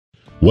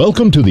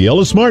Welcome to the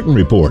Ellis Martin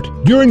Report.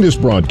 During this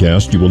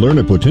broadcast, you will learn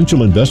of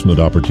potential investment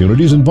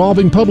opportunities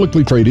involving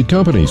publicly traded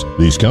companies.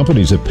 These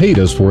companies have paid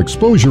us for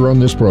exposure on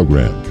this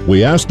program.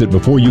 We ask that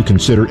before you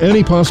consider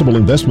any possible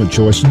investment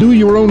choice, do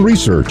your own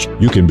research.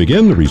 You can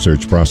begin the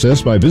research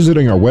process by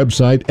visiting our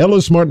website,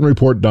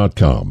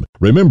 ellismartinreport.com.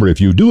 Remember,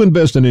 if you do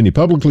invest in any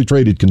publicly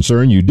traded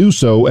concern, you do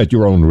so at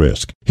your own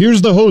risk.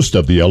 Here's the host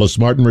of the Ellis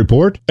Martin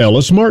Report,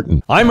 Ellis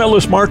Martin. I'm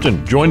Ellis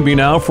Martin. Join me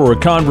now for a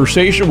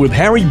conversation with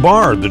Harry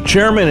Barr, the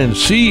chairman and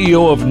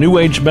CEO of New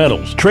Age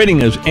Metals,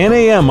 trading as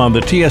NAM on the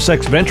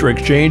TSX Venture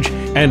Exchange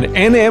and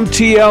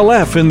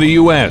NMTLF in the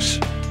U.S.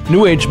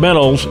 New Age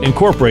Metals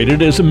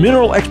Incorporated is a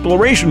mineral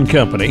exploration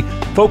company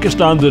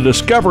focused on the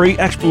discovery,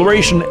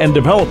 exploration, and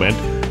development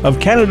of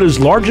Canada's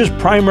largest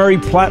primary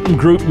platinum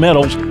group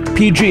metals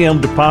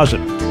PGM deposit,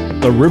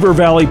 the River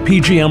Valley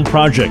PGM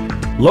Project,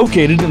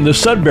 located in the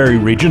Sudbury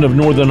region of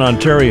Northern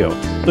Ontario.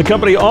 The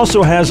company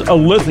also has a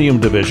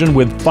lithium division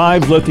with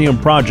 5 lithium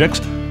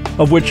projects,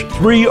 of which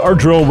 3 are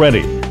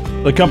drill-ready.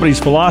 The company's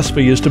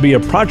philosophy is to be a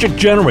project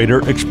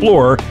generator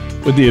explorer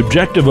with the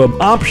objective of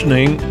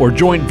optioning or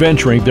joint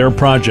venturing their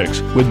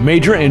projects with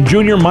major and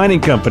junior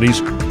mining companies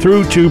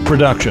through to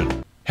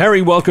production.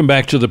 Harry, welcome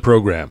back to the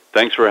program.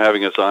 Thanks for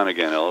having us on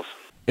again, Ellis.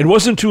 It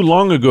wasn't too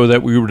long ago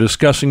that we were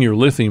discussing your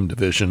lithium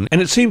division,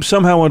 and it seems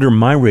somehow under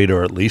my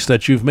radar at least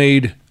that you've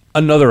made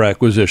another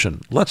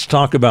acquisition. Let's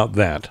talk about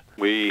that.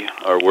 We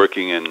are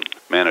working in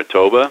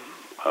Manitoba,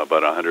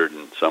 about 100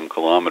 and some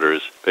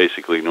kilometers,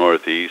 basically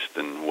northeast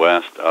and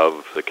west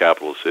of the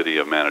capital city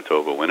of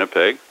Manitoba,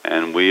 Winnipeg.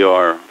 And we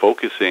are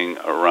focusing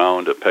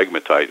around a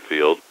pegmatite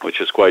field,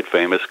 which is quite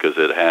famous because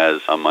it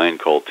has a mine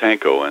called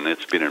Tanco, and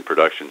it's been in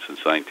production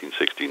since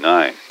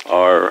 1969.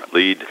 Our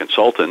lead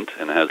consultant,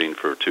 and has been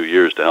for 2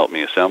 years to help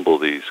me assemble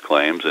these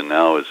claims, and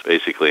now is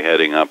basically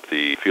heading up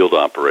the field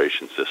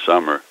operations this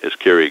summer, is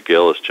Kerry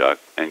Galischuk.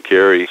 And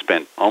Kerry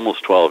spent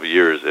almost 12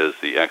 years as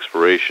the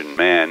exploration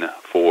man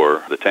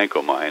for the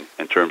Tanco mine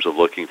in terms of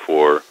looking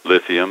for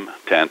lithium,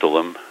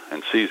 tantalum,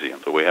 and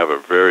cesium. So we have a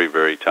very,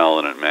 very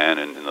talented man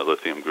in the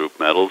lithium group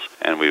metals,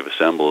 and we've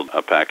assembled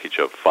a package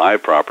of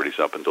 5 properties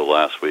up until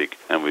last week,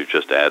 and we've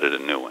just added a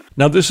new one.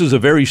 Now, this is a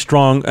very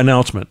strong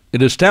announcement.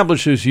 It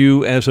establishes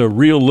you as a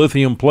real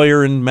lithium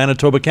player in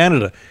Manitoba,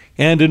 Canada,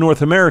 and in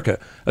North America,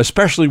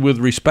 especially with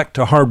respect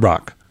to hard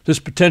rock. This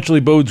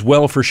potentially bodes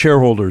well for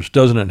shareholders,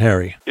 doesn't it,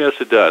 Harry? Yes,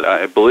 it does.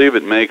 I believe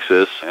it makes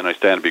us, and I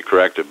stand to be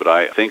corrected, but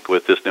I think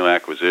with this new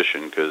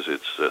acquisition, because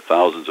it's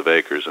thousands of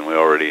acres, and we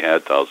already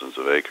had thousands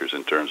of acres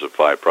in terms of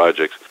 5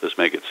 projects, let's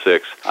make it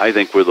 6. I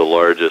think we're the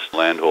largest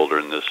landholder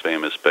in this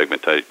famous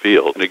pegmatite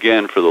field. And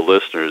again, for the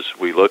listeners,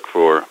 we look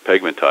for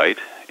pegmatite.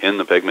 In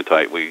the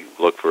pegmatite, we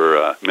look for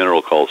a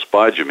mineral called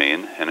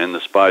spodumene, and in the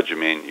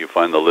spodumene, you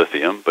find the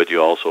lithium, but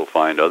you also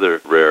find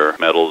other rare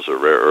metals or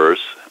rare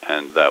earths,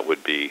 and that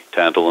would be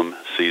tantalum,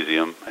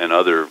 cesium, and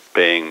other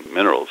paying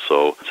minerals.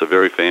 So it's a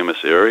very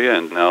famous area,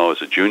 and now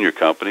as a junior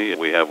company,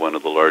 we have one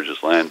of the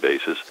largest land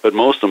bases. But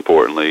most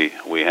importantly,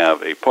 we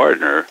have a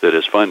partner that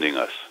is funding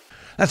us.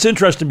 That's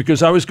interesting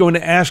because I was going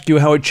to ask you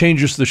how it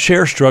changes the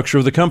share structure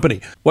of the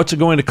company. What's it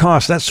going to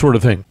cost? That sort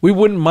of thing. We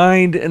wouldn't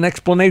mind an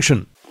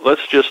explanation.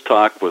 Let's just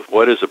talk with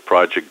what is a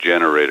project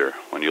generator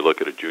when you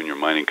look at a junior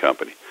mining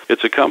company.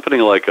 It's a company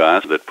like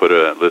us that put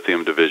a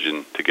lithium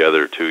division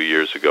together 2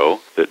 years ago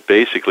that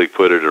basically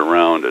put it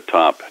around a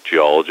top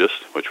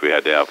geologist, which we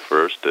had to have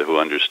first, who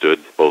understood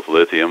both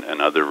lithium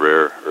and other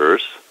rare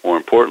earths. More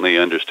importantly, he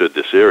understood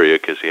this area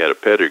because he had a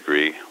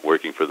pedigree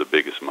working for the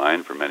biggest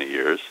mine for many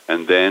years.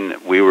 And then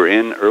we were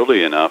in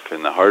early enough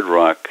in the hard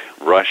rock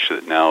rush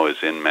that now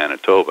is in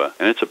Manitoba.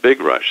 And it's a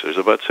big rush. There's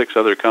about 6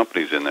 other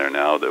companies in there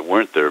now that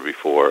weren't there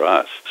before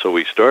us. So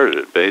we started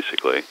it,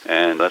 basically.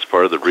 And that's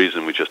part of the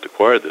reason we just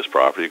acquired this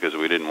property, because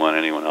we didn't want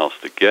anyone else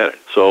to get it.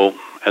 So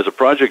as a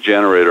project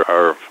generator,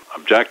 our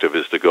objective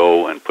is to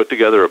go and put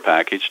together a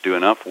package, do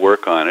enough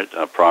work on it,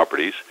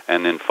 properties,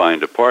 and then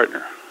find a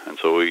partner. And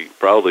so we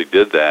probably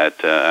did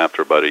that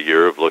after about a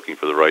year of looking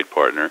for the right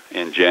partner.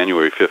 In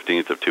January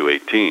 15th of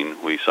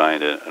 2018, we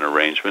signed an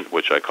arrangement,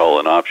 which I call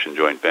an option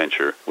joint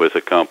venture, with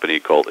a company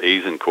called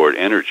Azincourt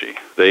Energy.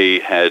 They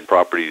had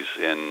properties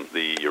in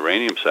the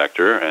uranium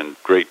sector,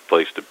 and great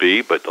place to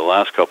be, but the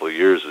last couple of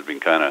years has been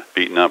kind of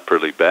beaten up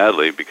pretty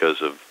badly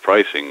because of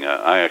pricing.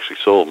 I actually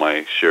sold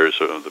my shares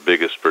of the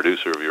biggest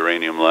producer of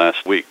uranium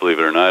last week, believe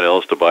it or not,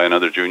 Ellis, to buy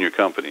another junior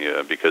company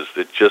because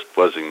it just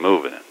wasn't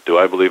moving. Do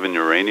I believe in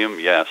uranium?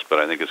 Yes, but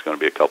I think it's going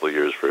to be a couple of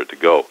years for it to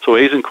go. So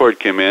Azincourt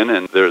came in,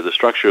 and the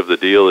structure of the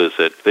deal is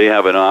that they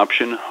have an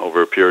option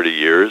over a period of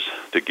years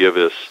to give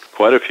us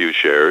quite a few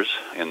shares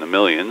in the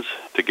millions.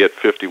 To get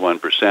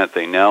 51%,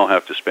 they now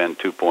have to spend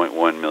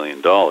 $2.1 million.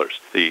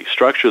 The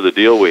structure of the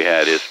deal we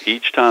had is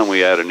each time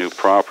we add a new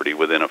property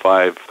within a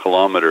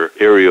 5-kilometer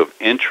area of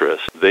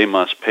interest, they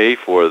must pay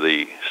for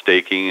the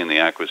staking and the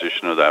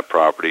acquisition of that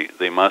property.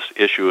 They must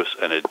issue us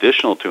an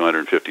additional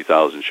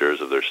 250,000 shares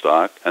of their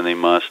stock, and they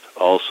must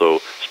also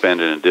spend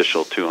an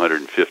additional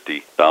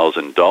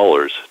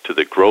 $250,000 to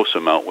the gross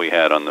amount we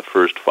had on the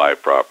first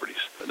 5 properties.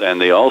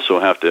 And they also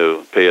have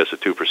to pay us a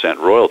 2%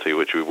 royalty,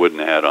 which we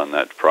wouldn't have had on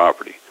that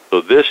property. So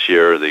this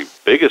year, the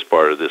biggest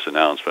part of this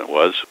announcement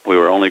was we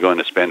were only going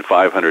to spend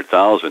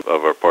 $500,000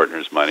 of our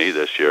partners' money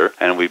this year,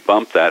 and we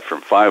bumped that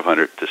from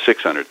 $500,000 to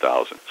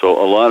 $600,000.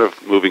 So a lot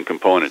of moving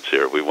components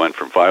here. We went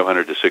from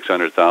 $500,000 to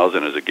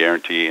 $600,000 as a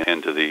guarantee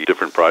into the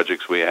different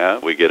projects we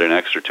have. We get an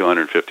extra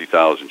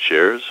 250,000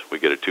 shares. We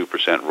get a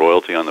 2%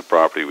 royalty on the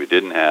property we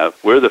didn't have.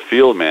 We're the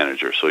field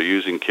manager, so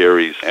using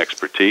Kerry's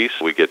expertise,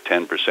 we get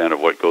 10% of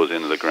what goes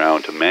into the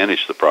ground to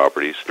manage the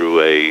properties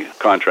through a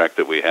contract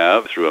that we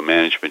have, through a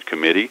management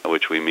committee,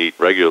 which we meet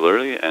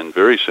regularly, and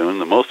very soon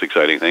the most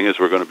exciting thing is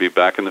we're going to be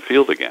back in the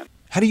field again.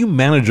 How do you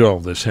manage all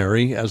this,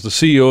 Harry, as the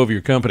CEO of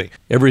your company,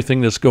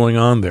 everything that's going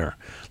on there?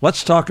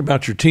 Let's talk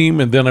about your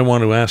team, and then I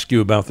want to ask you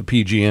about the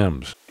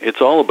PGMs.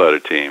 It's all about a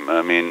team.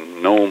 I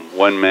mean, no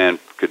one man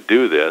could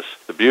do this.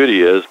 The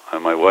beauty is,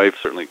 my wife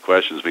certainly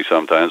questions me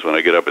sometimes when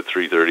I get up at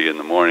 3:30 in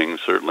the morning,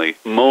 certainly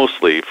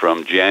mostly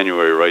from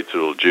January right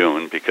through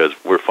June, because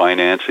we're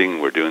financing,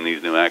 we're doing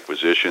these new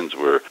acquisitions,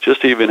 we're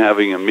just even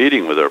having a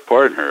meeting with our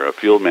partner, a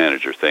field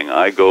manager thing.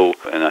 I go,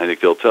 and I think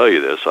they'll tell you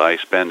this, I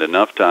spend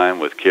enough time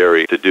with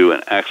Kerry to do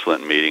an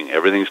excellent meeting.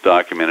 Everything's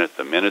documented,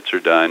 the minutes are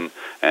done,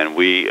 and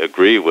we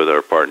agree with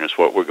our partners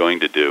what we're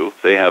going to do.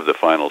 They have the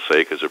final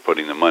say because they're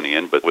putting the money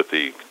in, but with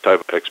the type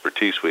of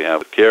expertise we have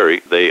with Kerry,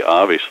 they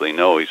obviously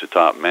know he's a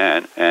top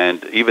man,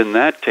 and even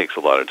that takes a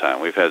lot of time.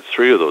 We've had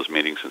 3 of those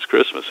meetings since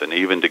Christmas, and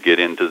even to get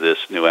into this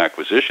new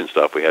acquisition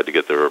stuff, we had to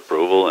get their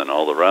approval and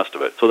all the rest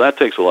of it. So that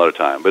takes a lot of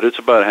time, but it's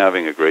about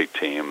having a great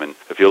team, and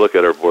if you look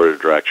at our board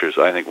of directors,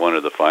 I think one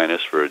of the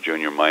finest for a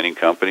junior mining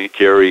company.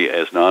 Kerry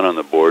is not on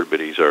the board, but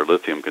he's our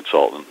lithium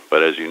consultant.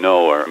 But as you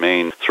know, our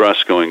main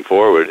thrust going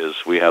forward is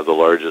we have the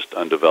largest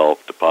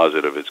undeveloped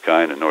deposit of its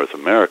kind in North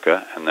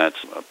America, and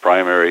that's a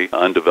primary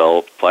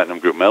undeveloped platinum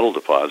group metal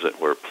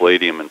deposit where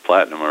palladium and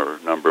platinum are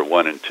number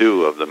 1 and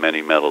 2 of the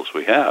many metals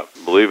we have.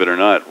 Believe it or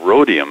not,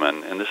 rhodium,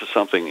 and this is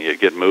something you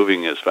get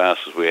moving as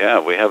fast as we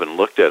haven't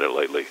looked at it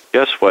lately.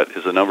 Guess what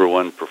is the number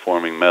 1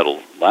 performing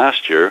metal?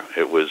 Last year,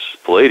 it was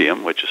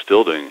palladium, which is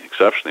still doing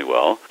exceptionally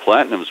well.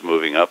 Platinum's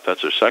moving up.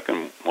 That's our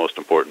second most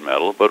important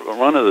metal. But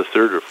one of the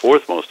third or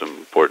fourth most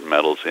important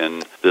metals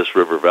in this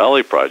River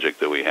Valley project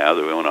that we have,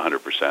 that we own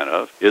 100%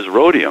 of, is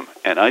rhodium.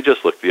 And I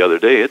just looked the other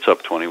day, it's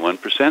up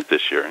 21%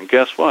 this year. And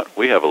guess what?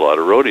 We have a lot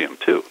of rhodium,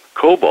 too.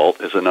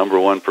 Cobalt is the number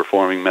 1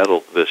 performing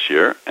metal this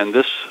year, and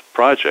this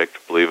project,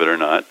 believe it or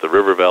not, the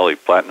River Valley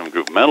Platinum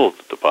Group metal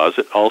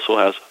deposit also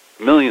has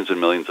millions and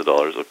millions of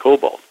dollars of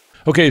cobalt.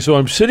 Okay, so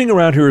I'm sitting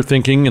around here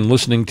thinking and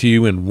listening to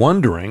you and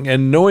wondering,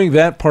 and knowing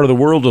that part of the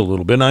world a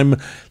little bit, I'm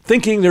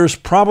thinking there's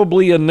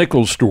probably a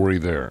nickel story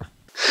there.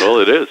 Well,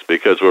 it is,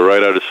 because we're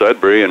right out of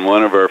Sudbury, and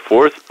one of our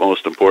 4th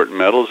most important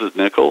metals is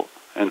nickel,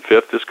 and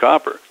 5th is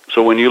copper.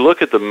 So when you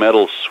look at the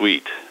metal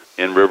suite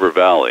in River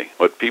Valley,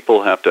 what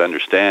people have to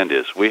understand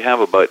is we have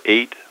about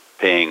 8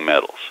 paying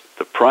metals.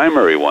 The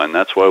primary one,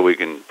 that's why we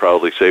can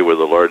probably say we're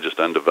the largest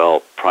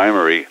undeveloped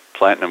primary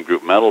platinum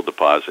group metal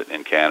deposit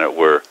in Canada,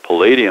 where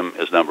palladium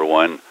is number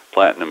 1,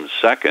 platinum is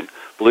second.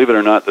 Believe it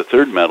or not, the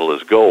 3rd metal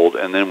is gold,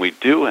 and then we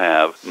do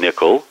have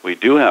nickel, we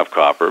do have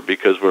copper,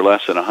 because we're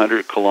less than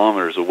 100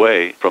 kilometers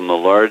away from the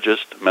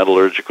largest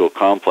metallurgical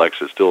complex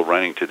that's still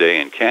running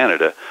today in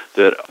Canada,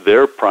 that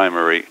their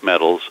primary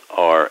metals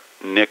are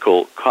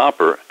nickel,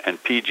 copper,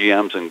 and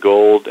PGMs and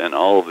gold, and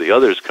all of the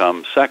others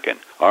come second.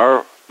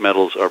 Our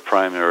metals are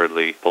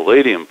primarily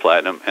palladium,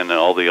 platinum, and then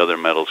all the other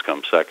metals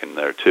come second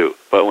there too.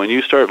 But when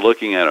you start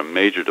looking at a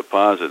major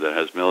deposit that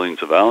has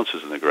millions of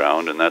ounces in the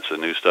ground, and that's a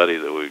new study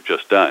that we've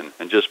just done,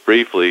 and just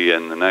briefly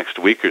in the next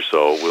week or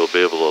so, we'll be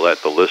able to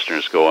let the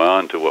listeners go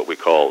on to what we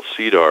call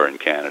CDAR in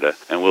Canada,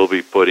 and we'll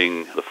be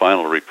putting the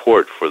final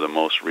report for the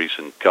most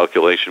recent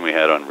calculation we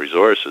had on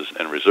resources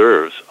and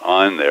reserves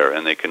on there,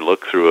 and they can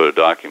look through a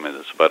document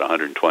that's about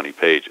 120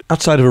 pages.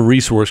 Outside of a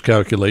resource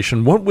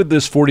calculation, what would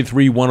this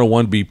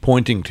 43-101 be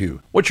pointing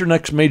to? What's your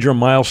next major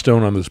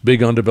milestone on this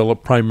big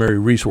undeveloped primary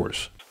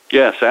resource?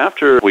 Yes,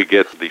 after we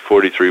get the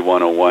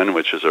 43-101,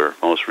 which is our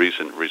most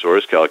recent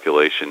resource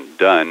calculation,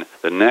 done,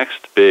 the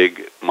next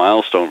big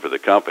milestone for the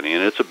company,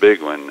 and it's a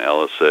big one,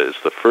 Ellis, is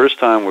the first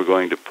time we're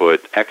going to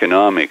put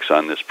economics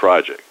on this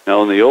project.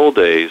 Now, in the old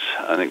days,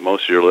 I think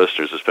most of your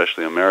listeners,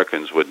 especially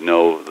Americans, would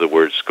know the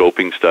word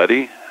scoping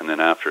study, and then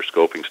after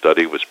scoping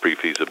study was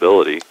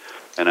pre-feasibility,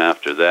 and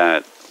after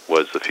that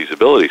was the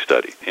feasibility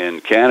study.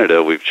 In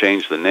Canada, we've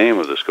changed the name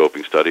of the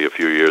scoping study a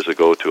few years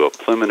ago to a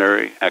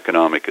preliminary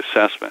economic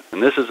assessment.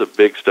 And this is a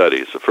big study.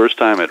 It's the first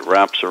time it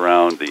wraps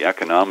around the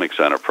economics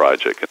on a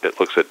project. It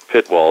looks at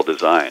pit wall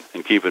design.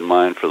 And keep in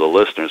mind for the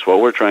listeners, what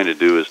we're trying to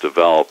do is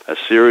develop a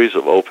series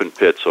of open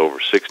pits over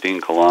 16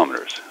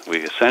 kilometers. We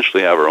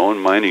essentially have our own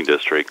mining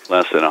district,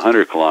 less than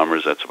 100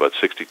 kilometers, that's about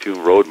 62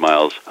 road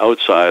miles,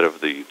 outside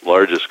of the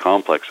largest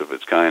complex of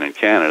its kind in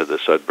Canada, the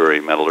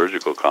Sudbury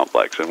Metallurgical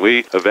Complex. And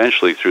we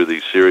eventually, through through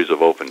these series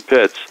of open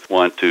pits,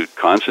 want to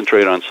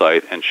concentrate on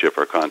site and ship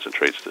our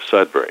concentrates to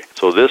Sudbury.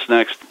 So this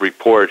next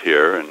report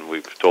here, and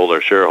we've told our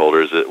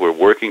shareholders that we're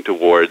working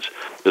towards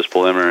this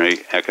preliminary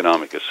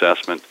economic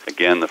assessment,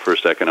 again, the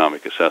first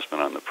economic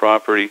assessment on the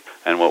property,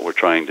 and what we're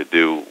trying to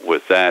do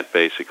with that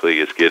basically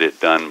is get it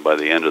done by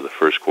the end of the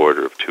first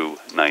quarter of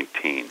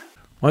 2019.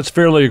 Well, that's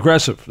fairly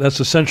aggressive. That's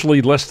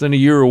essentially less than a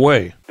year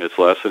away. It's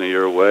less than a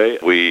year away.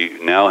 We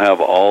now have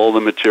all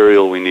the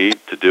material we need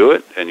to do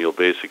it, and you'll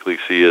basically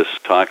see us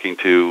talking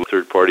to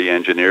third-party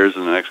engineers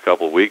in the next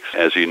couple of weeks.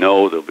 As you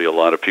know, there'll be a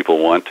lot of people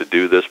want to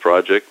do this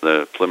project,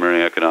 the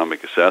preliminary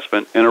economic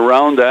assessment. And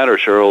around that, our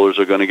shareholders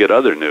are going to get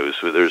other news.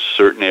 So there's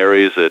certain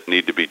areas that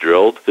need to be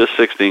drilled. This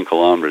 16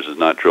 kilometers is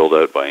not drilled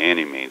out by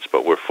any means,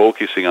 but we're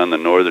focusing on the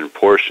northern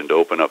portion to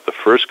open up the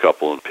first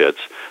couple of pits.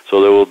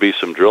 So there will be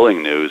some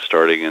drilling news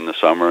starting in the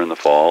summer and the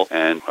fall,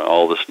 and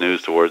all this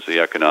news towards the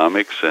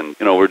economics. And,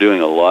 we're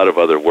doing a lot of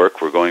other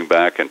work. We're going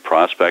back and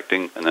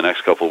prospecting. In the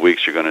next couple of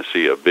weeks, you're going to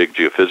see a big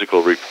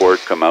geophysical report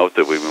come out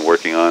that we've been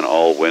working on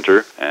all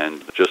winter,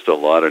 and just a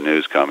lot of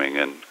news coming.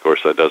 And, of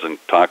course, that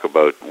doesn't talk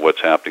about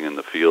what's happening in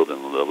the field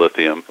and the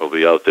lithium. We'll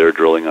be out there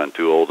drilling on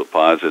 2 old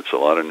deposits, a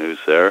lot of news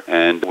there.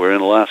 And we're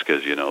in Alaska,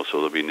 as you know, so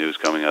there'll be news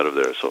coming out of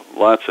there. So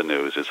lots of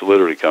news. It's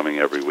literally coming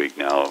every week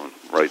now,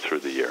 right through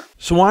the year.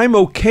 So I'm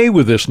okay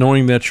with this,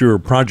 knowing that you're a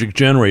project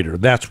generator.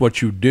 That's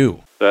what you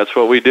do. That's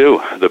what we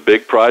do. The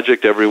big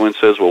project, everyone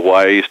says, well,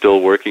 why are you still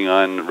working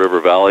on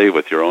River Valley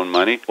with your own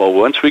money? Well,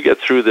 once we get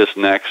through this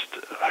next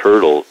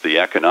hurdle, the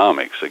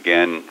economics,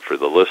 again, for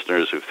the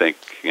listeners who think,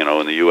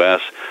 in the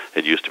U.S.,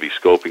 it used to be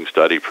scoping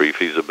study,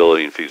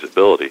 pre-feasibility, and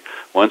feasibility.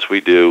 Once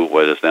we do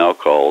what is now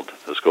called,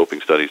 the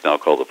scoping study is now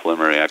called the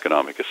preliminary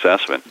economic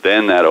assessment,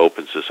 then that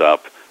opens us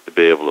up to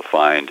be able to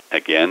find,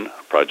 again,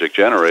 a project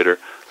generator,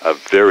 a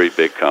very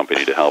big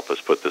company to help us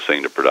put this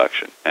thing to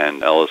production.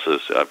 And Ellis, as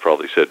I've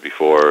probably said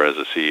before, as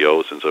a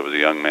CEO since I was a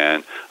young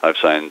man, I've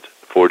signed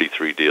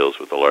 43 deals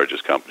with the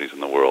largest companies in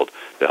the world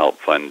to help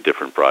fund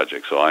different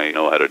projects. So I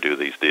know how to do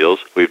these deals.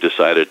 We've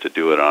decided to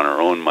do it on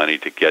our own money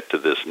to get to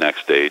this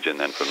next stage, and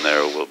then from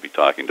there we'll be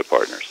talking to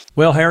partners.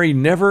 Well, Harry,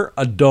 never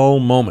a dull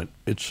moment.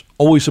 It's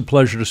always a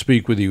pleasure to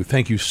speak with you.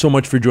 Thank you so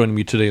much for joining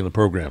me today in the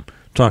program.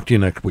 Talk to you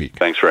next week.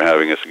 Thanks for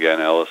having us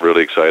again, Ellis.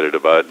 Really excited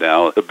about it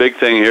now. The big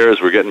thing here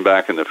is we're getting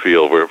back in the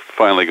field. We're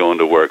finally going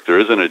to work. There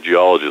isn't a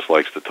geologist who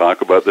likes to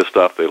talk about this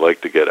stuff. They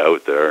like to get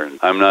out there. And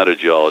I'm not a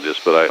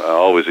geologist, but I'm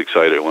always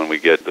excited when we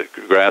get the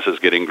grass is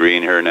getting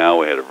green here now.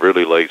 We had a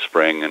really late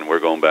spring, and we're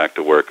going back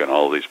to work on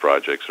all these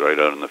projects right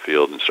out in the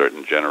field and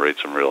starting to generate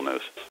some real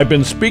news. I've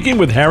been speaking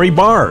with Harry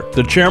Barr,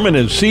 the chairman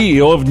and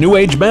CEO of New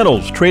Age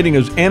Metals, trading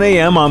as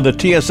NAM on the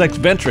TSX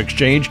Venture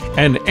Exchange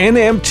and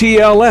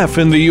NMTLF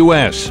in the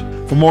U.S.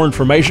 For more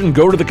information,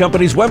 go to the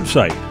company's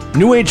website,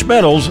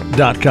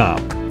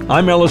 newagemetals.com.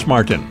 I'm Ellis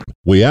Martin.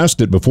 We asked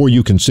that before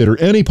you consider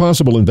any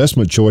possible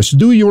investment choice,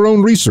 do your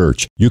own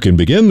research. You can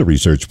begin the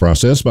research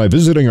process by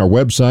visiting our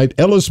website,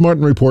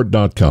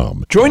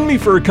 ellismartinreport.com. Join me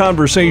for a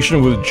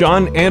conversation with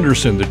John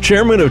Anderson, the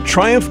chairman of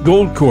Triumph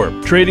Gold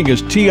Corp, trading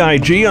as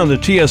TIG on the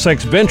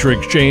TSX Venture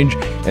Exchange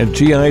and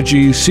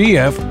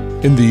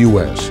TIGCF in the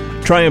U.S.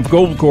 Triumph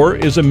Gold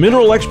Corp is a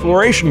mineral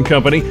exploration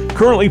company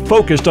currently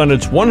focused on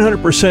its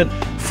 100%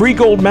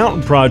 Freegold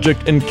Mountain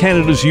Project in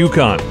Canada's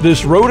Yukon.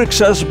 This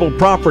road-accessible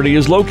property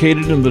is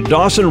located in the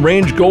Dawson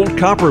Range Gold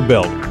Copper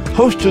Belt,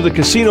 host to the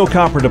Casino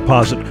Copper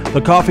Deposit, the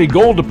Coffee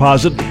Gold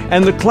Deposit,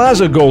 and the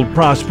Claza Gold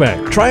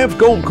Prospect. Triumph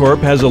Gold Corp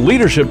has a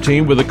leadership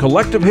team with a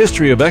collective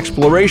history of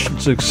exploration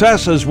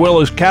success as well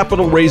as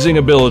capital-raising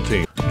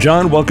ability.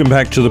 John, welcome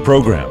back to the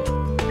program.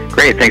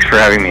 Great, thanks for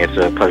having me. It's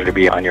a pleasure to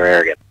be on your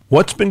air again.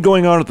 What's been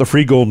going on at the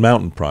Freegold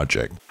Mountain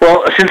Project?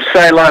 Well, since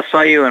I last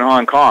saw you in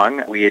Hong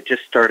Kong, we had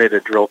just started a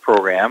drill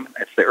program.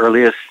 It's the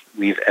earliest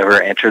we've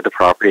ever entered the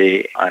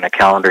property on a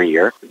calendar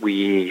year.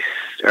 We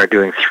are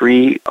doing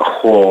 3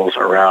 holes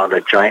around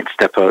a giant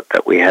step-out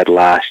that we had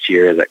last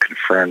year that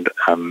confirmed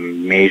a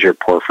major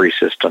porphyry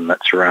system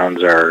that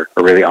surrounds or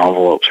really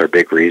envelopes our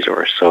big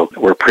resource. So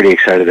we're pretty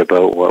excited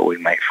about what we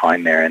might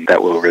find there, and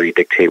that will really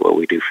dictate what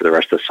we do for the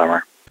rest of the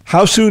summer.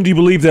 How soon do you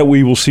believe that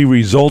we will see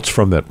results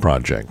from that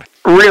project?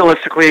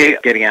 Realistically,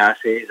 getting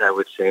assays, I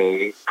would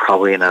say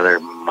probably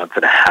another month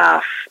and a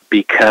half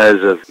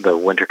because of the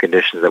winter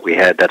conditions that we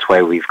had. That's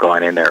why we've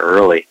gone in there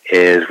early,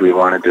 is we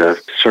wanted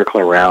to circle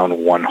around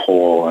one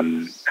hole,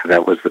 and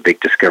that was the big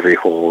discovery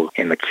hole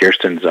in the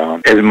Kirsten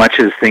zone. As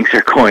much as things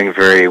are going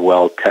very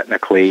well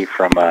technically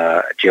from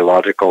a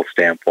geological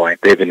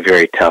standpoint, they've been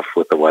very tough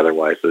with the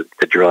weather-wise. The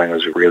drilling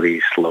was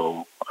really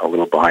slow, a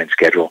little behind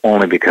schedule,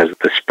 only because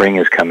the spring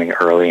is coming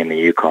early in the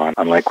Yukon,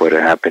 unlike what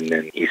had happened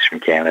in eastern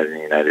Canada and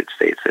the United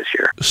States this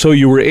year. So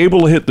you were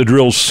able to hit the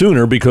drills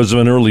sooner because of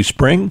an early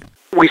spring?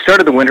 We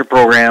started the winter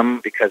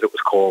program because it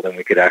was cold and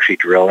we could actually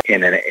drill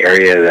in an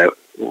area that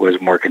was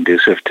more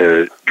conducive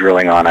to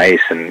drilling on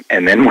ice. And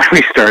then when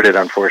we started,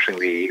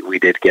 unfortunately, we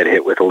did get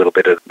hit with a little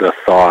bit of the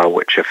thaw,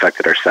 which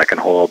affected our second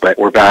hole. But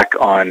we're back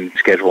on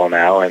schedule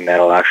now, and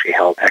that'll actually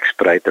help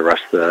expedite the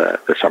rest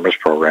of the summer's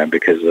program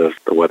because of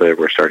the weather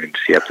we're starting to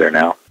see up there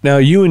now. Now,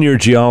 you and your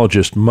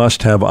geologist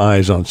must have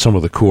eyes on some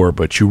of the core,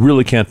 but you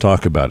really can't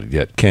talk about it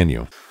yet, can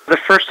you? The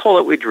first hole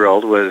that we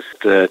drilled was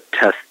to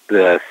test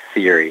the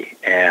theory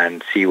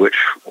and see which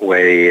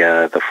way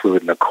the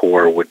fluid in the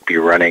core would be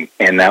running,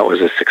 and that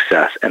was a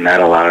success, and that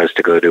allowed us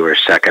to go to our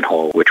second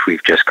hole, which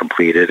we've just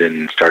completed,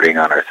 and starting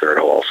on our third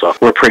hole. So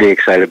we're pretty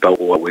excited about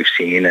what we've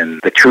seen,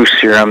 and the true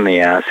serum, the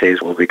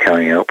assays will be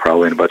coming out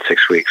probably in about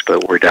 6 weeks,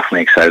 but we're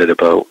definitely excited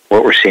about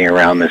what we're seeing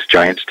around this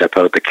giant step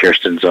out, the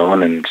Kirsten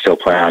zone, and still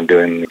plan on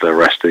doing the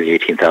rest of the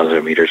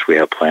 18,000 meters we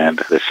have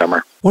planned this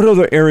summer. What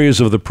other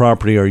areas of the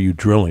property are you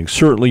drilling?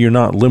 Certainly you're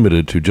not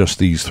limited to just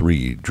these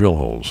 3 drill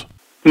holes.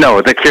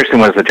 No, the Kirsten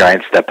was the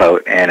giant step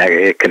out, and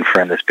it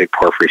confirmed this big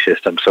porphyry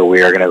system. So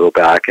we are going to go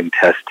back and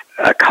test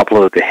a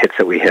couple of the hits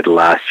that we hit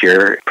last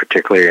year,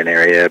 particularly an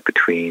area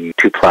between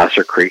 2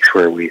 placer creeks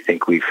where we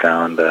think we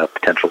found a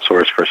potential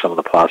source for some of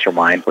the placer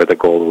mine, where the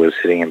gold was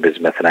sitting in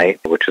bismuthinite,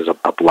 which is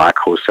a black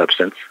host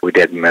substance. We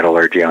did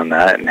metallurgy on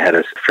that and had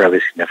a fairly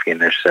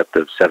significant intercept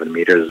of 7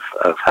 meters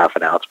of half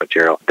an ounce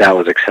material. That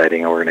was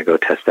exciting, and we're going to go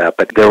test that.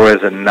 But there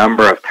was a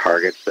number of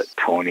targets that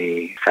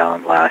Tony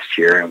found last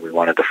year, and we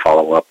wanted to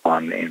follow up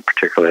on, in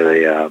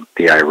particular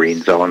the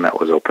Irene zone that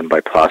was opened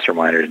by placer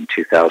miners in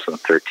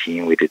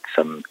 2013. We did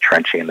some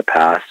trenching in the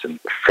past and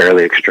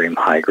fairly extreme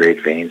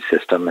high-grade vein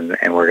system,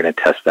 and we're going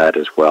to test that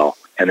as well.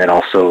 And then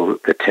also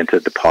the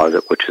tinted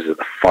deposit, which is at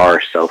the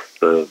far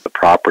south of the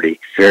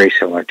property, very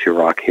similar to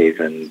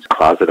Rockhaven's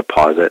Closet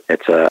deposit.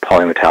 It's a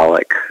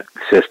polymetallic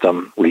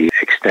system. We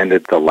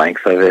extended the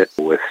length of it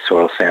with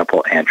soil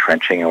sample and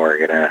trenching, and we're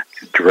going to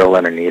drill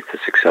underneath the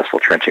successful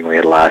trenching we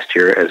had last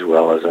year, as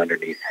well as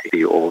underneath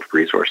the old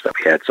resource that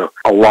we had. So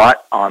a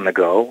lot on the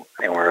go,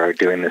 and we're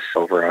doing this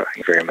over a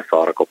very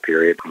methodical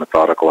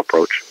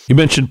approach. You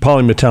mentioned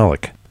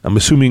polymetallic. I'm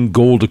assuming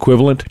gold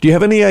equivalent. Do you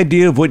have any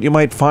idea of what you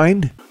might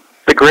find?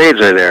 The grades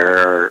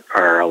are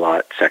a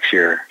lot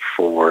sexier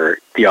for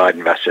the odd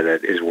investor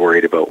that is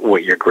worried about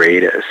what your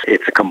grade is.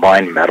 It's a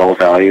combined metal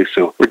value,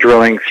 so we're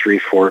drilling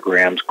 3-4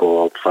 grams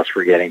gold, plus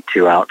we're getting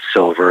 2 ounce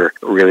silver,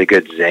 really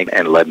good zinc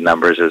and lead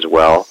numbers as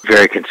well.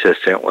 Very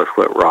consistent with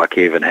what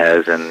Rockhaven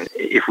has, and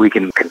if we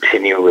can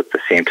continue with the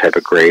same type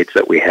of grades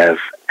that we have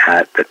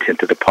at the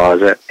tinted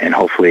deposit and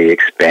hopefully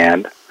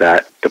expand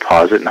that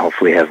deposit and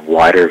hopefully have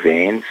wider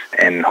veins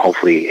and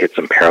hopefully hit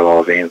some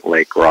parallel veins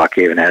like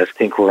Rockhaven has, I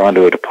think we're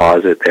onto a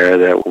deposit there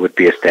that would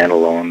be a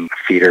standalone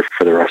feeder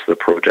for the rest of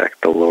the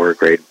project, the lower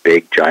grade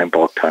big giant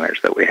bulk tonners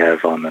that we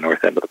have on the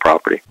north end of the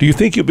property. Do you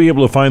think you'll be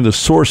able to find the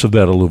source of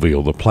that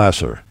alluvial, the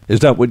placer? Is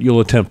that what you'll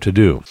attempt to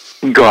do?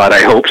 God,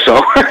 I hope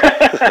so.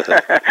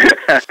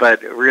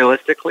 But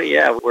realistically,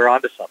 yeah, we're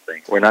onto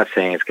something. We're not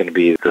saying it's going to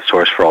be the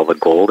source for all the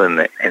gold in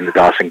the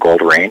Dawson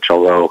Gold Range,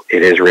 although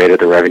it is rated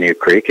the Revenue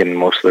Creek, and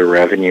most of the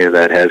revenue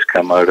that has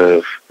come out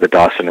of the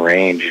Dawson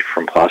Range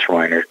from placer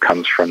miners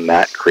comes from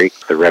that creek,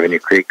 the Revenue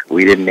Creek.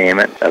 We didn't name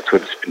it. That's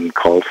what it's been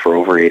called for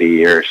over 80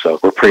 years, so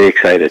we're pretty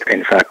excited.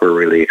 In fact, we're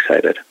really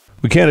excited.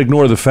 We can't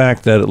ignore the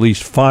fact that at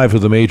least 5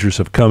 of the majors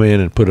have come in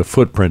and put a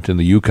footprint in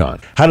the Yukon.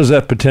 How does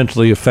that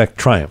potentially affect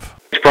Triumph?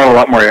 It's brought a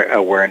lot more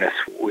awareness.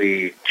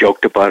 We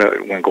joked about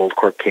it when Gold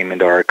Corp came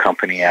into our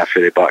company after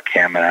they bought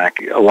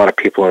Kaminak. A lot of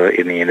people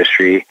in the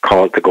industry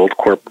call it the Gold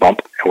Corp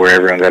bump, where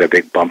everyone got a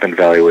big bump in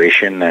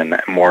valuation and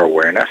more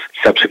awareness.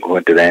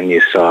 Subsequent to then,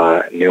 you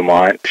saw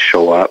Newmont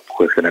show up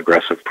with an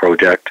aggressive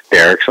project.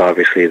 Barrick's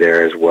obviously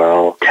there as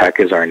well. Teck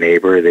is our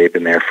neighbor. They've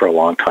been there for a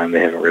long time. They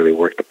haven't really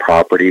worked the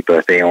property,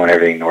 but they own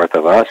everything north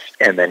of us.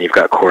 And then you've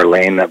got Coeur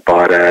d'Alene that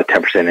bought a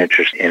 10%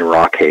 interest in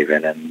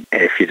Rockhaven. And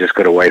if you just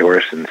go to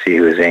Whitehorse and see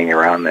who's hanging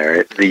around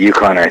there, the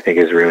Yukon, I think,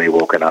 is really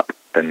woken up,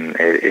 and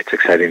it's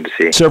exciting to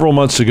see. Several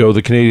months ago,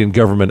 the Canadian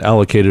government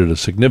allocated a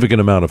significant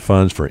amount of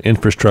funds for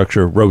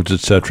infrastructure, roads,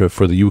 etc.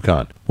 for the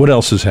Yukon. What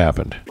else has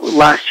happened?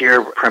 Last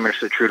year, Prime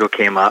Minister Trudeau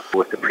came up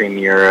with the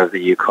premier of the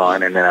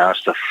Yukon and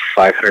announced a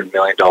 $500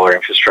 million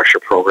infrastructure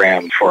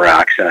program for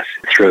access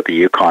throughout the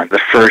Yukon. The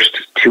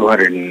first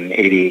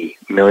 $280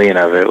 million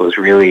of it was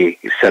really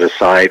set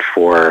aside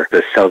for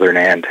the southern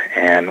end,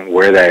 and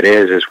where that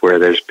is where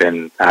there's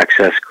been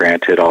access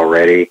granted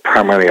already,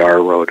 primarily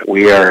our road.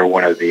 We are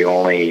one of the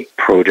only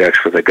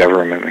projects with a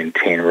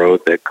government-maintained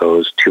road that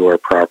goes to our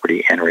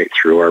property and right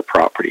through our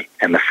property.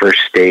 And the first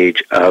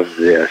stage of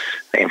this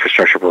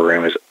infrastructure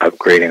program is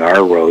upgrading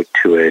our road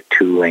to a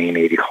 2-lane,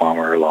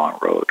 80-kilometer long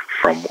road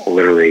from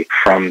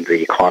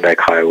the Klondike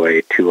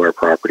Highway to our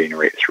property and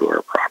right through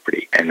our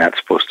property. And that's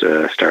supposed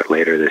to start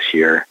later this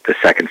year. The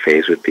second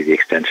phase would be the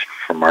extension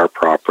from our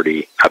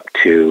property up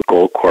to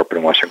Gold Corp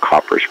and Western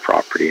Copper's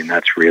property. And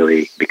that's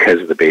really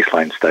because of the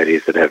baseline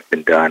studies that have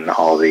been done,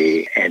 all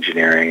the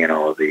engineering and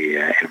all of the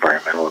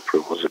environmental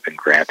approvals have been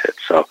granted.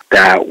 So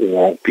that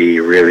won't be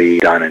really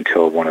done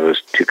until one of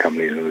those two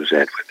companies moves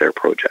ahead with their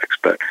projects.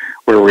 But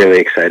we're really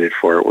excited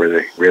for it.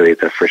 We're really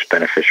the first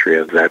beneficiary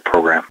of that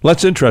program. Well,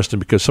 that's interesting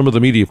because some of the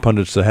media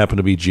pundits that happen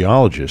to be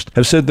geologists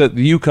have said that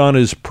the Yukon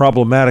is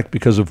problematic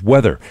because of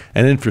weather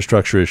and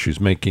infrastructure issues,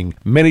 making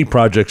many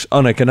projects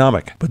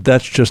uneconomic. But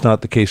that's just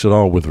not the case at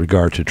all with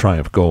regard to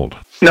Triumph Gold.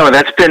 No,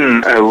 that's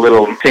been a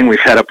little thing we've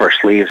had up our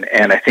sleeves,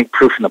 and I think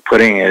proof in the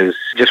pudding is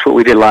just what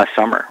we did last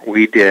summer.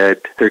 We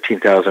did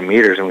 13,000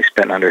 meters, and we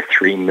spent under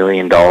 $3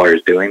 million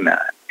doing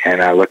that.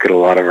 And I look at a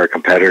lot of our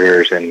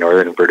competitors in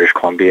northern British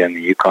Columbia and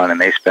the Yukon, and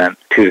they spent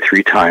 2 to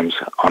 3 times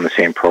on the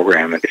same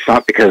program. And it's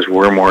not because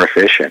we're more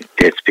efficient.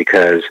 It's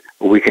because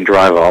we can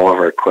drive all of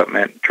our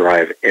equipment,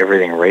 drive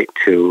everything right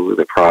to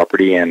the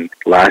property. And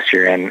last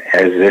year and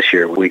as this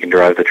year, we can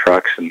drive the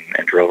trucks and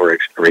drill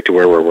rigs right to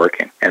where we're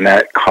working. And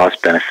that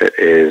cost benefit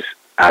is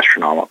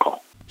astronomical.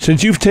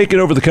 Since you've taken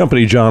over the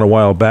company, John, a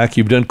while back,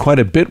 you've done quite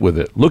a bit with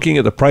it. Looking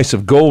at the price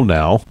of gold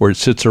now, where it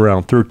sits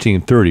around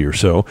 $1,330 or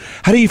so,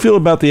 how do you feel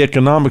about the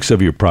economics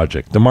of your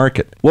project, the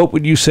market? What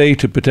would you say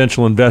to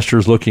potential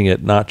investors looking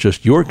at not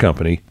just your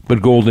company,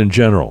 but gold in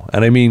general?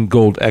 And I mean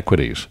gold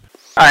equities.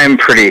 I'm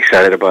pretty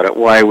excited about it.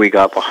 Why we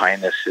got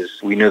behind this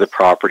is we knew the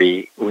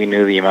property, we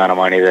knew the amount of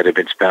money that had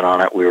been spent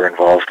on it, we were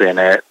involved in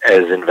it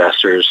as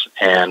investors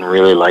and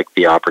really liked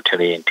the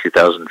opportunity in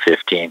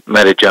 2015.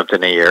 Might have jumped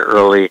in a year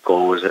early,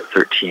 gold was at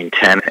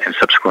 $1,310 and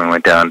subsequently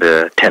went down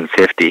to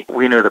 $1,050.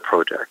 We knew the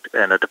project,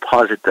 and a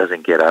deposit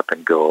doesn't get up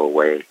and go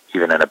away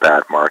even in a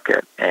bad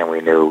market, and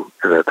we knew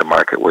that the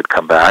market would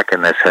come back,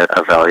 and this had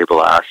a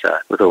valuable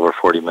asset with over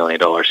 $40 million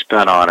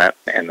spent on it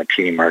and the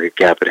puny market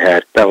cap it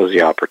had. That was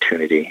the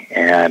opportunity.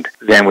 And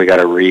then we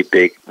got a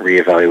big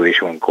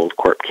reevaluation when Gold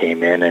Corp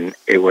came in, and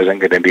it wasn't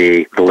going to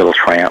be the little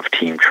Triumph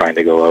team trying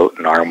to go out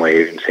and arm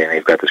wave and saying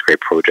they've got this great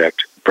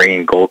project.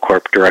 Bringing Gold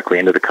Corp directly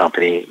into the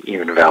company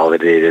even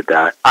validated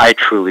that. I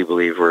truly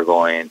believe we're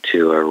going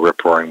into a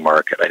rip-roaring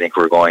market. I think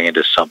we're going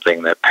into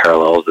something that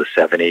parallels the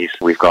 70s.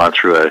 We've gone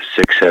through a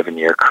 6-7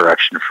 year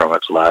correction from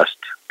its last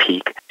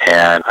peak,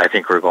 and I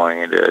think we're going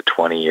into a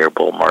 20-year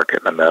bull market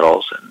in the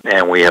metals.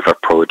 And we have a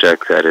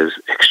project that is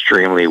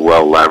extremely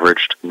well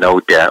leveraged, no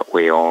debt.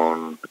 We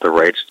own the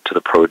rights to the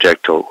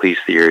project till at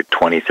least the year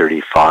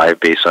 2035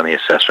 based on the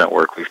assessment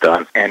work we've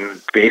done. And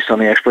based on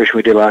the exploration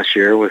we did last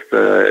year with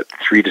the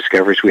 3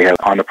 discoveries we have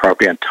on the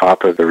property on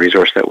top of the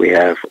resource that we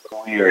have,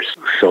 we are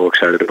so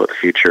excited about the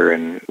future,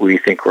 and we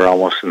think we're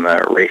almost in the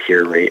right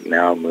here, right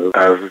now move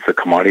of the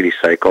commodity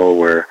cycle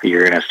where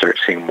you're going to start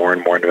seeing more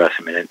and more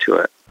investment into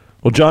it.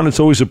 Well, John, it's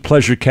always a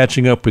pleasure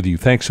catching up with you.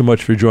 Thanks so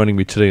much for joining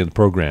me today on the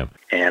program.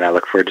 And I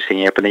look forward to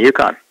seeing you up in the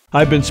Yukon.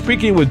 I've been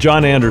speaking with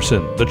John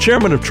Anderson, the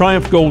chairman of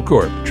Triumph Gold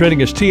Corp,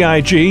 trading as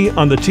TIG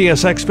on the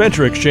TSX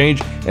Venture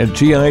Exchange and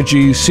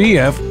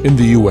TIGCF in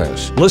the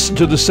U.S. Listen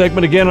to the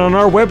segment again on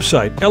our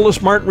website,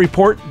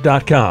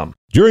 ellismartinreport.com.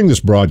 During this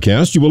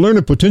broadcast, you will learn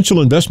of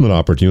potential investment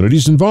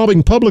opportunities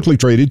involving publicly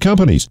traded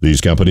companies. These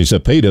companies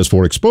have paid us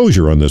for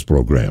exposure on this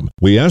program.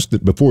 We ask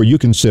that before you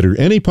consider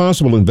any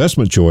possible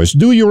investment choice,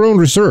 do your own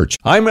research.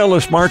 I'm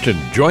Ellis Martin.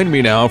 Join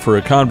me now for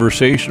a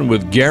conversation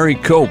with Gary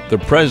Cope, the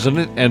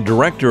president and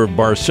director of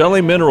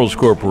Barsele Minerals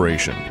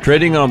Corporation,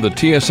 trading on the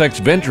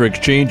TSX Venture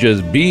Exchange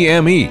as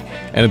BME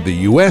and in the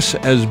U.S.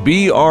 as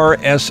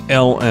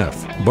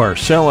BRSLF.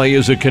 Barsele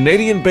is a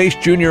Canadian-based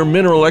junior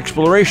mineral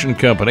exploration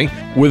company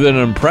with an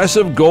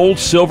impressive gold,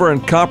 silver,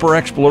 and copper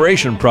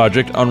exploration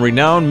project on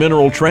renowned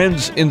mineral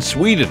trends in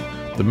Sweden.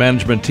 The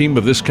management team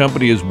of this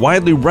company is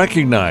widely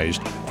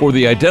recognized for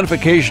the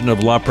identification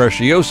of La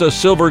Preciosa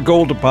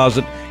silver-gold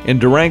deposit in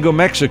Durango,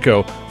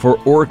 Mexico for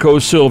Orco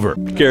Silver.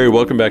 Gary,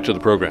 welcome back to the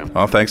program.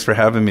 Well, thanks for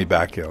having me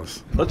back,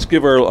 Ellis. Let's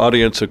give our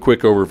audience a quick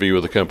overview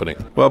of the company.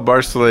 Well,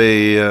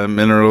 Barsele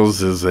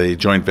Minerals is a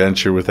joint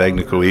venture with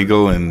Agnico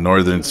Eagle in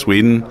northern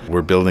Sweden.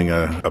 We're building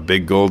a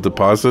big gold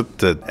deposit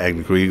that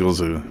Agnico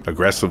Eagle's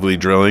aggressively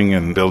drilling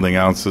and building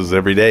ounces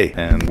every day.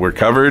 And we're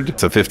covered.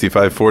 It's a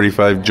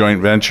 55-45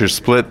 joint venture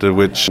split, of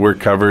which we're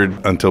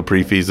covered until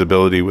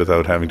pre-feasibility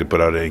without having to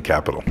put out any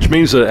capital. Which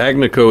means that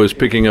Agnico is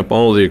picking up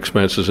all the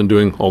expenses and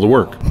doing all the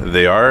work.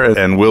 They are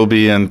and will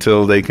be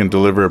until they can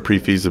deliver a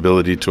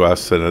pre-feasibility to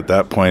us, and at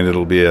that point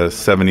it'll be a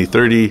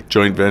 70-30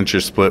 joint venture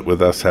split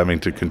with us having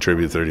to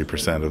contribute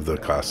 30% of the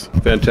costs.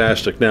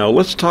 Fantastic. Now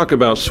let's talk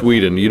about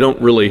Sweden. You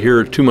don't really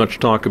hear too much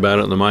talk about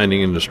it in the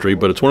mining industry,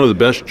 but it's one of the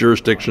best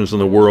jurisdictions in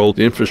the world.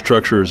 The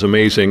infrastructure is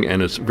amazing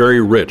and it's very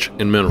rich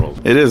in minerals.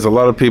 It is. A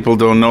lot of people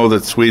don't know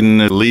that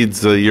Sweden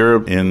leads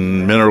Europe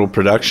in mineral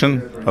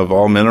production. of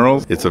all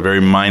minerals. It's a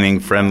very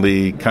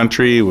mining-friendly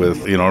country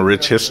with, a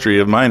rich history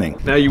of mining.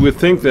 Now, you would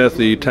think that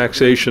the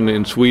taxation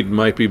in Sweden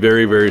might be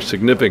very, very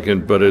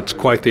significant, but it's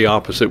quite the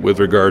opposite with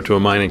regard to a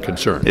mining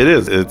concern. It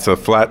is. It's a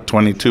flat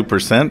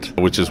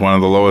 22%, which is one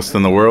of the lowest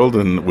in the world,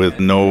 and with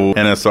no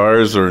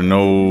NSRs or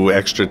no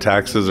extra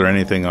taxes or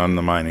anything on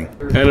the mining.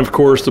 And of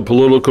course, the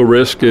political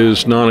risk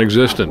is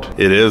non-existent.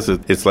 It is.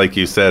 It's like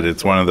you said,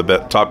 it's one of the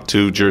top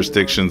 2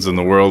 jurisdictions in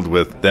the world,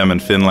 with them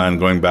and Finland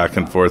going back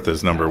and forth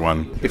as number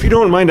 1. If you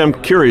don't mind, I'm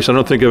curious. I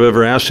don't think I've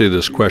ever asked you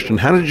this question.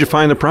 How did you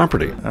find the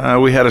property?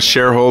 We had a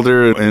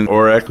shareholder in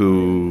Orec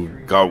who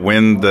got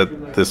wind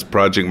that this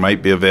project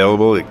might be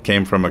available. It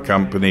came from a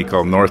company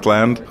called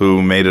Northland,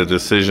 who made a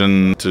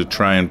decision to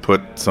try and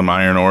put some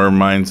iron ore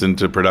mines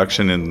into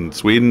production in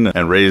Sweden,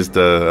 and raised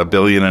 $1.5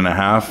 billion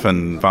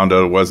and found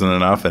out it wasn't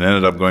enough and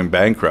ended up going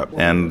bankrupt.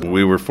 And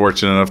we were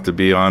fortunate enough to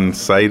be on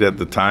site at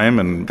the time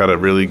and got a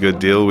really good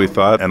deal, we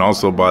thought, and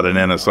also bought an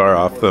NSR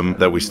off them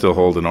that we still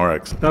hold in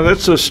Oryx. Now,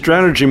 that's a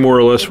strategy more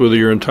or less with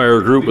your entire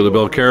group, with the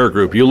Belcara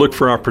group. You look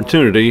for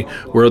opportunity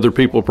where other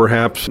people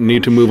perhaps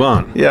need to move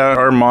on. Yeah,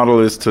 our model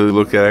is to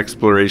look at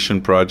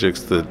exploration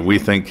projects that we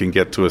think can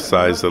get to a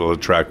size that will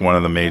attract one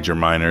of the major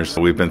miners.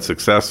 We've been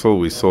successful.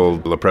 We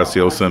sold La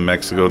Preciosa in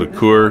Mexico to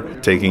Coeur,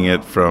 taking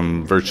it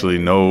from virtually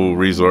no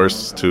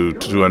resource to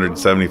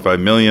 275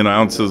 million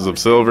ounces of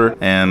silver,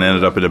 and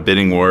ended up in a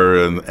bidding war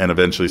and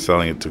eventually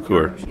selling it to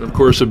Coeur. Of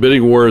course, a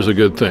bidding war is a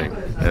good thing.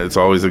 It's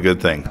always a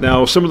good thing.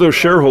 Now, some of those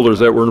shareholders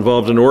that were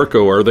involved in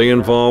Orco, are they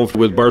involved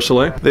with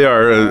Barsele? They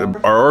are.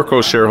 Our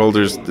Orco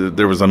shareholders,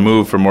 there was a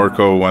move from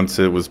Orco once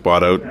it was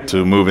bought out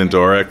to move into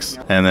Oryx,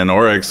 and then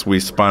Oryx, we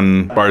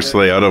spun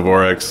Barsele out of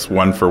Oryx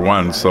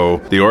 1-for-1. So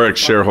the Oryx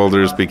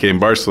shareholders became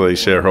Barsele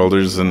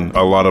shareholders, and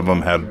a lot of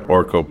them had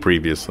Orco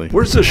previously.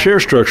 What does the share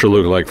structure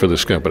look like for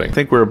this company? I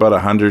think we're about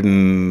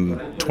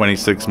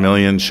 126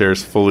 million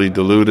shares fully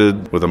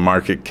diluted, with a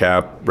market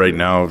cap right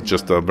now of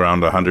just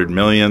around 100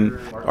 million.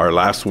 Our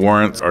last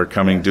warrants are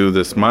coming due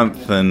this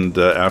month, and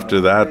after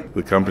that,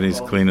 the company's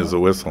clean as a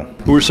whistle.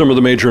 Who are some of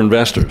the major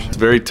investors? It's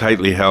very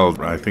tightly held.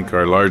 I think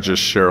our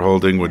largest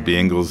shareholding would be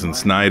Ingalls &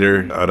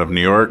 Snyder out of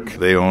New York.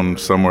 They own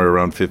somewhere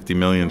around 50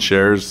 million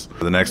shares.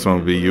 The next one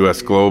would be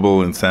US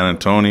Global in San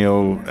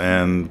Antonio,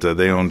 and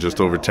they own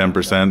just over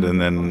 10%, and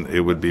then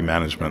it would be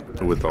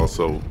management with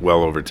also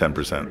well over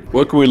 10%.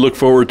 What can we look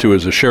forward to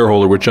as a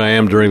shareholder, which I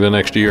am during the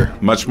next year?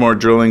 Much more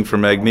drilling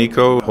from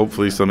Agnico,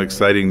 hopefully some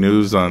exciting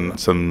news on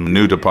some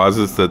new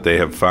deposits that they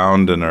have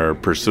found and are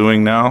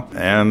pursuing now,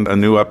 and a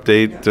new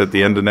update at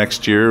the end of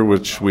next year,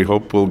 which we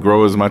hope will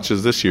grow as much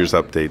as this year's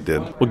update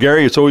did. Well,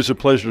 Gary, it's always a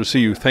pleasure to see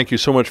you. Thank you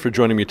so much for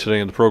joining me today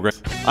in the program.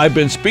 I've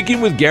been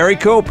speaking with Gary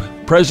Cope,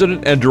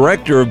 President and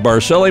Director of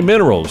Barsele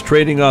Minerals,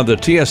 trading on the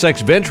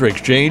TSX Venture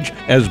Exchange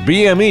as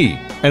BME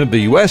and in the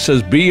U.S.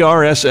 as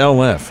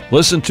BRSLF.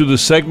 Listen to the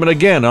segment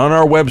again on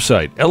our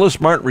website,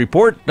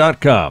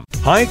 ellismartinreport.com.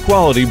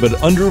 High-quality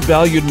but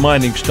undervalued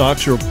mining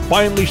stocks are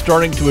finally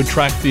starting to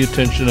attract the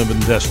attention of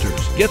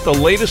investors. Get the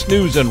latest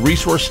news and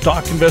resource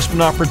stock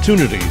investment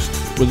opportunities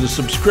with a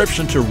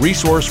subscription to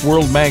Resource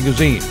World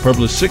magazine.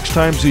 Published 6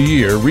 times a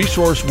year,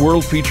 Resource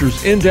World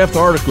features in-depth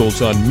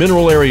articles on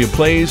mineral area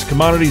plays,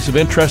 commodities of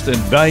interest, and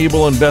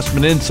valuable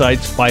investment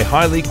insights by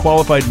highly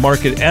qualified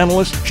market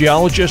analysts,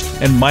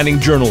 geologists, and mining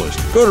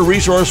journalists. Go to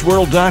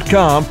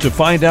resourceworld.com to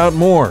find out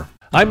more.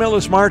 I'm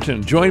Ellis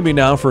Martin. Join me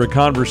now for a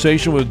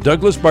conversation with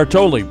Douglas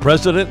Bartole,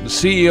 President and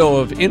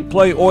CEO of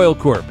InPlay Oil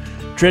Corp,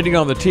 trading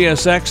on the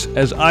TSX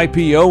as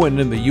IPO and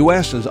in the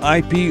U.S. as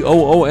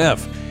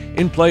IPOOF.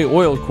 InPlay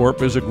Oil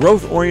Corp is a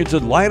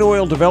growth-oriented light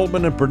oil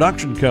development and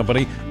production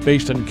company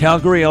based in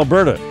Calgary,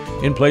 Alberta.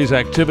 InPlay's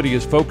activity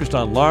is focused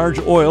on large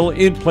oil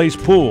in-place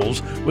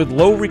pools with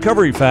low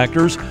recovery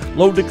factors,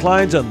 low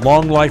declines, and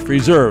long-life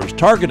reserves,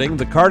 targeting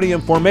the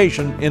Cardium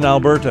Formation in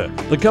Alberta.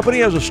 The company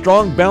has a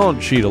strong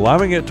balance sheet,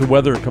 allowing it to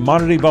weather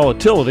commodity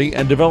volatility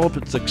and develop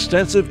its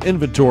extensive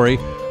inventory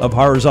of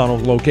horizontal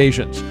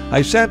locations.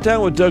 I sat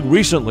down with Doug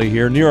recently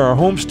here near our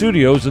home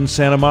studios in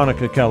Santa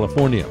Monica,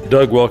 California.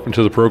 Doug, welcome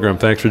to the program.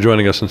 Thanks for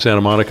joining us in Santa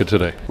Monica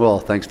today. Well,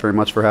 thanks very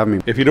much for having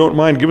me. If you don't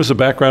mind, give us a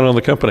background on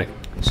the company.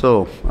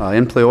 So,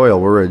 InPlay Oil,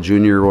 we're a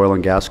junior oil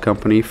and gas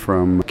company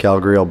from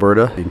Calgary,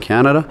 Alberta in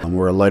Canada.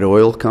 We're a light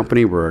oil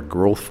company. We're a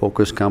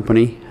growth-focused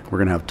company. We're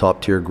going to have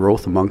top-tier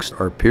growth amongst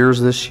our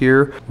peers this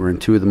year. We're in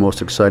 2 of the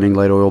most exciting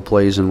light oil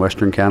plays in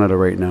Western Canada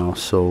right now.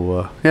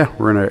 So,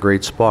 we're in a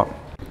great spot.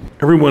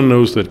 Everyone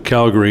knows that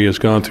Calgary has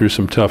gone through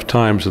some tough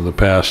times in the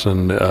past,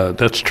 and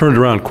that's turned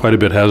around quite a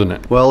bit, hasn't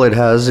it? Well, it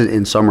has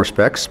in some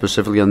respects,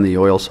 specifically on the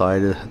oil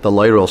side. The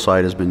light oil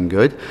side has been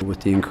good with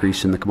the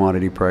increase in the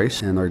commodity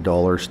price, and our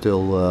dollar is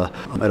still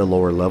at a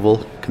lower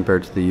level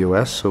compared to the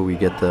U.S., so we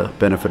get the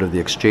benefit of the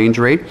exchange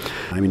rate.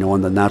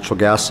 On the natural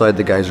gas side,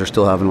 the guys are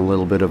still having a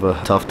little bit of a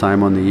tough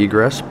time on the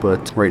egress,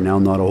 but right now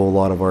not a whole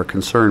lot of our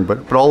concern.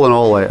 But all in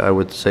all, I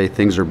would say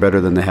things are better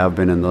than they have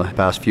been in the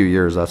past few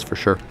years, that's for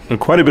sure. And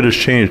quite a bit has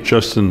changed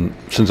just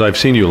since I've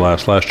seen you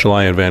last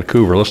July in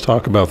Vancouver. Let's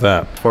talk about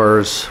that. As far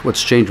as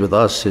what's changed with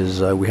us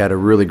is we had a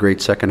really great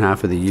second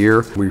half of the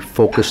year. We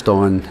focused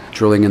on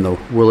drilling in the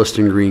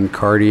Williston Green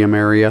Cardium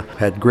area.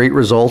 Had great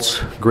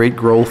results, great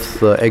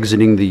growth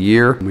exiting the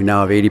year. We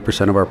now have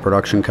 80% of our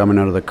production coming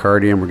out of the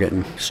Cardium. We're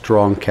getting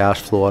strong cash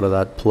flow out of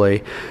that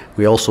play.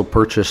 We also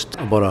purchased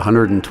about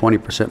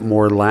 120%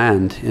 more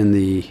land in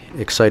the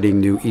exciting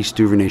new East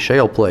Duvernay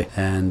shale play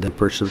and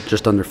purchased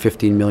just under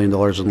 $15 million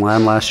in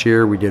land last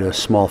year. We did a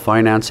small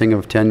financing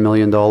of $10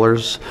 million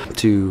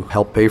to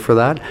help pay for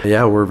that.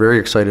 Yeah, we're very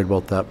excited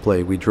about that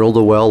play. We drilled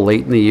a well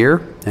late in the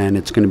year and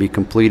it's going to be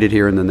completed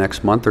here in the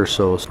next month or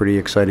so. It's pretty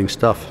exciting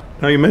stuff.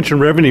 Now, you mentioned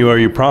revenue. Are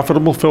you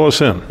profitable? Fill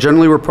us in.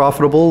 Generally, we're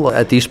profitable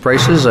at these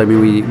prices. I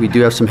mean, we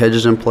do have some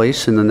hedges in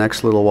place in the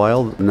next little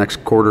while, the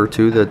next quarter or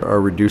two, that are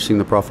reducing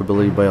the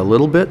profitability by a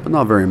little bit, but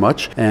not very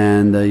much.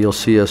 And you'll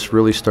see us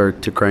really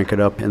start to crank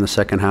it up in the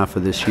second half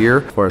of this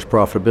year. As far as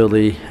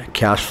profitability,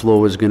 cash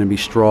flow is going to be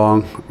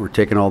strong. We're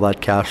taking all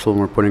that cash flow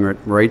and we're putting it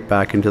right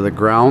back into the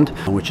ground,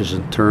 which is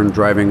in turn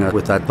driving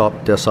with that top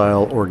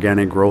decile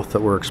organic growth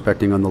that we're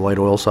expecting on the light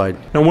oil side.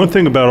 Now, one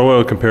thing about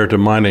oil compared to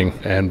mining,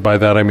 and by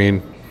that I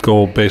mean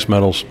gold, base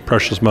metals,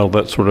 precious metal,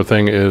 that sort of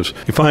thing, is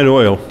you find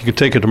oil, you can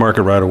take it to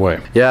market right away.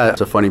 Yeah,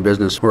 it's a funny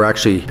business. We're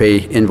actually pay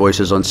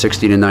invoices on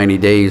 60 to 90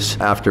 days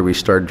after we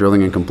start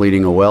drilling and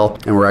completing a well,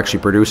 and we're actually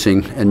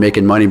producing and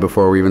making money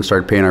before we even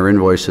start paying our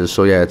invoices.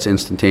 So yeah, it's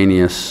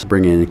instantaneous,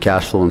 bringing in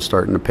cash flow and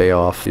starting to pay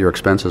off your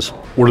expenses.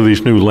 What do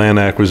these new land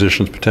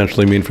acquisitions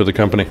potentially mean for the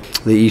company?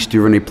 The East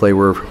Duvernay play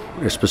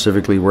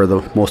specifically where the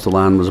most of the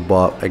land was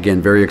bought.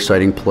 Again, very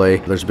exciting play.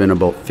 There's been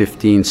about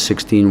 15,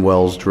 16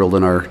 wells drilled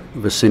in our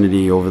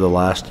vicinity over the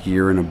last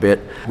year and a bit.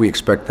 We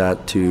expect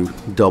that to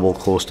double,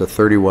 close to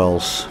 30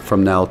 wells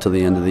from now to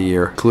the end of the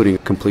year, including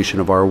completion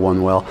of our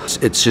one well.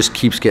 It just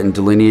keeps getting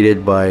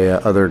delineated by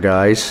other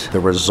guys. The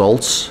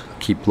results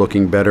keep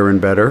looking better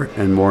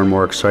and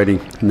more exciting.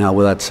 Now,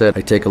 with that said,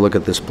 I take a look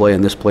at this play,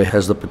 and this play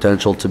has the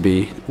potential to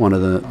be one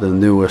of the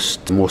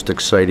newest, most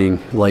exciting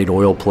light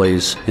oil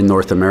plays in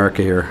North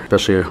America here,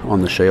 especially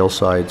on the shale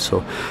side.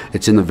 So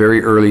it's in the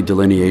very early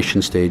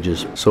delineation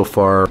stages. So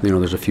far,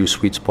 there's a few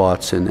sweet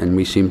spots, and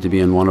we seem to be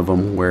in one of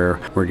them where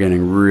we're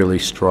getting really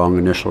strong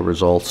initial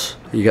results.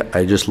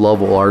 I just love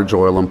large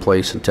oil in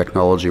place and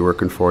technology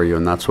working for you,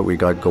 and that's what we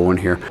got going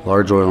here.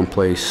 Large oil in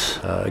place,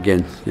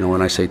 again,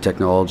 when I say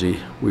technology,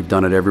 we've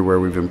done it everywhere.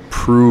 We've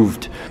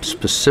improved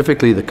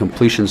specifically the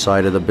completion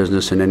side of the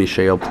business in any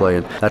shale play,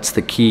 and that's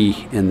the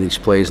key in these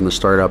plays in the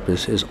startup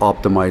is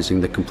optimizing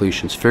the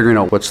completions, figuring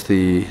out what's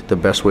the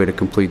best way to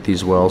complete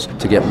these wells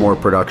to get more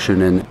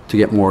production and to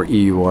get more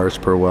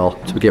EURs per well,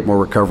 to get more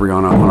recovery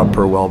on a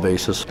per well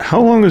basis.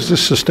 How long is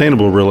this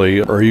sustainable,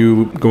 really? Are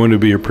you going to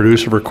be a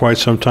producer for quite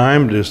some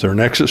time? Is there an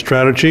exit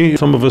strategy?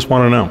 Some of us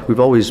want to know. We've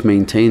always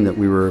maintained that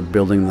we were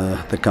building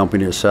the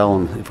company to sell,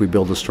 and if we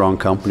build a strong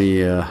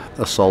company,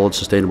 a solid,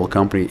 sustainable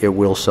company, it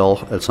will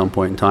sell at some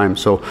point in time.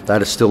 So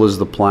that still is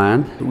the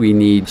plan. We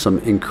need some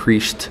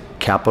increased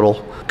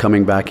capital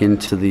coming back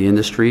into the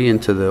industry,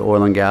 into the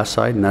oil and gas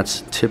side, and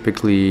that's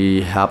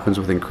typically happens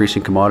with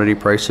increasing commodity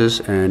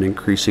prices and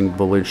increasing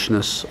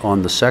bullishness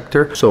on the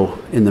sector. So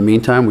in the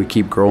meantime, we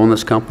keep growing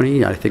this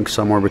company, I think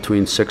somewhere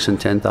between 6,000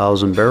 and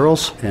 10,000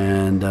 barrels,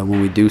 and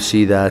when we do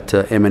see that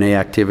M&A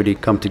activity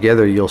come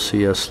together, you'll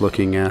see us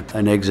looking at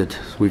an exit.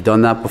 We've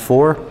done that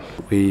before,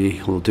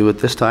 we will do it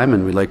this time,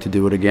 and we'd like to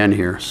do it again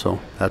here, so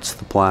that's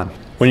the plan.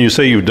 When you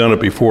say you've done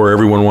it before,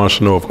 everyone wants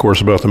to know, of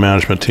course, about the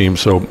management team.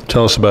 So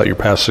tell us about your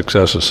past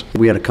successes.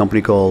 We had a company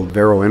called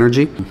Vero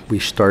Energy. We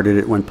started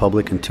it, went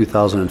public in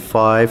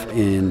 2005.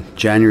 In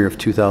January of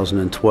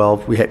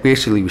 2012,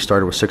 we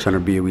started with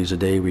 600 BOEs a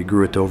day. We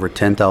grew it to over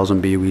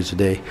 10,000 BOEs a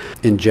day.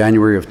 In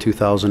January of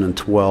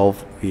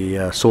 2012,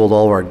 we sold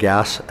all of our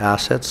gas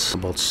assets,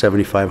 about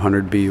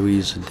 7,500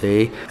 BOEs a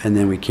day, and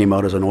then we came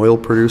out as an oil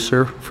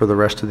producer for the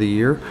rest of the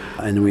year.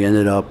 And we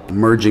ended up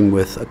merging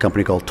with a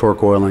company called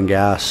Torque Oil and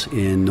Gas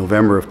in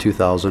November of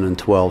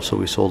 2012, so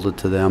we sold it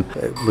to them.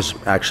 It was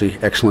actually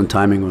excellent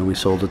timing when we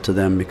sold it to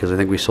them, because I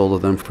think we sold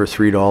it to them for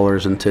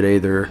 $3, and today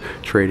they're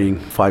trading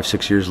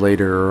 5-6 years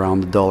later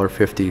around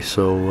 $1.50.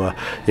 So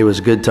it was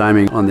good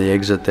timing on the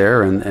exit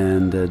there,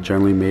 and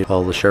generally made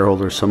all the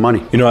shareholders some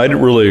money. I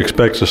didn't really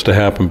expect this to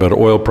happen, but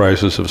oil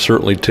prices have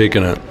certainly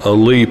taken a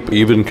leap,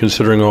 even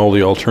considering all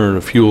the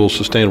alternative fuels,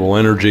 sustainable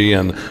energy,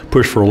 and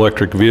push for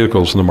electric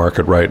vehicles in the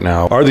market right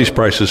now. Are these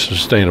prices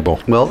sustainable?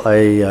 Well,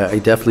 I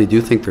definitely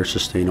do think they're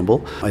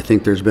sustainable. I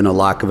think there's been a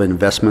lack of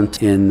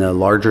investment in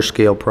larger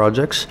scale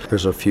projects.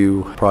 There's a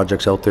few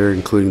projects out there,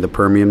 including the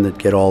Permian, that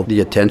get all the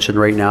attention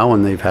right now,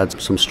 and they've had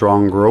some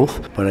strong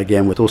growth. But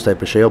again, with those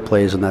type of shale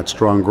plays and that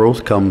strong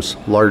growth comes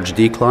large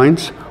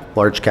declines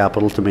large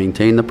capital to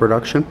maintain the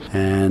production,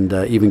 and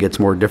even gets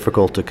more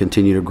difficult to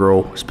continue to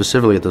grow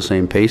specifically at the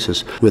same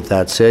paces. With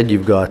that said,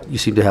 you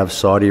seem to have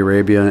Saudi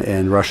Arabia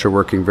and Russia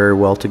working very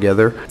well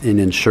together in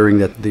ensuring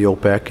that the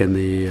OPEC and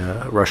the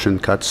Russian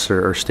cuts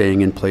are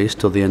staying in place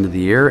till the end of the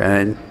year,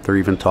 and they're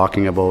even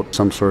talking about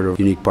some sort of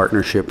unique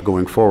partnership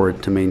going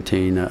forward to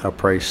maintain a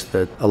price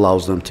that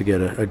allows them to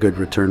get a good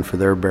return for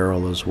their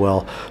barrel as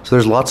well. So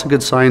there's lots of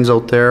good signs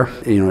out there.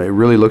 It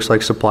really looks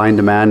like supply and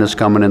demand is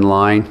coming in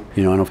line.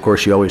 And of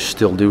course you always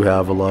still do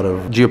have a lot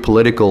of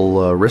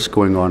geopolitical risk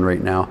going on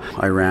right now.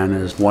 Iran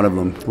is one of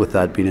them, with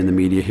that being in the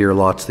media here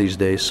lots these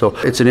days. So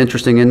it's an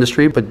interesting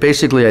industry, but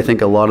basically I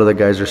think a lot of the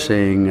guys are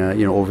saying,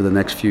 over the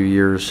next few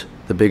years,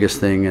 the biggest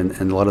thing, and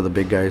a lot of the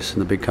big guys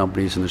and the big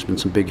companies, and there's been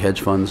some big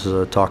hedge funds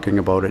talking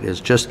about it, is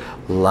just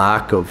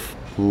lack of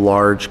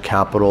large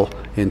capital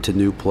into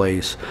new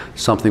plays,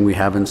 something we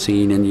haven't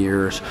seen in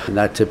years. And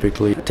that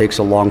typically takes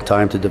a long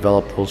time to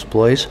develop those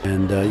plays,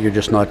 and you're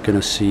just not going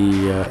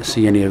to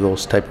see any of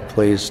those type of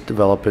plays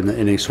develop in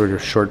any sort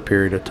of short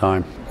period of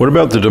time. What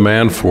about the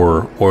demand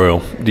for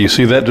oil? Do you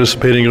see that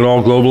dissipating at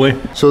all globally?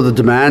 So the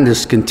demand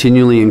is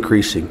continually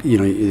increasing.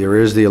 There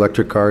is the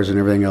electric cars and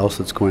everything else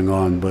that's going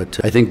on, but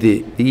I think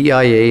the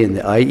EIA and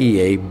the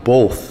IEA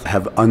both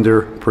have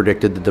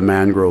under-predicted the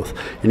demand growth.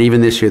 And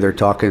even this year they're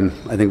talking,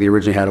 I think they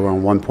originally had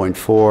around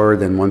 1.4,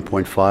 then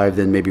 1.5,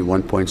 then maybe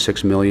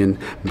 1.6 million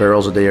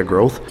barrels a day of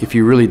growth. If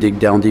you really dig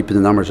down deep in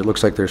the numbers, it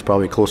looks like there's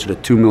probably closer to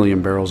 2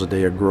 million barrels a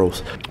day of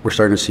growth. We're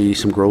starting to see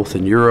some growth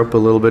in Europe a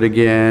little bit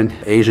again.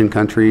 Asian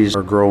countries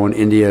are growing.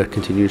 India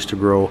continues to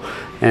grow.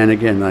 And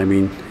again,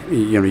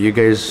 you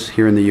guys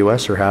here in the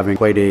U.S. are having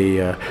quite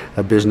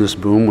a business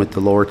boom with the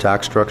lower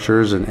tax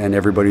structures, and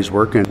everybody's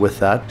working with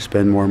that,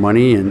 spend more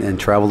money and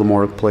travel to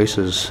more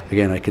places.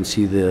 Again, I can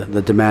see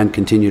the demand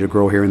continue to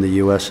grow here in the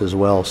U.S. as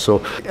well.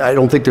 So I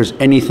don't think there's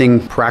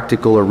anything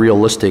practical or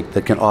realistic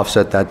that can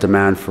offset that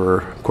demand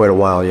for quite a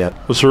while yet.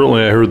 Well,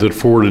 certainly I heard that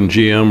Ford and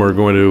GM are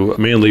going to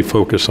mainly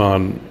focus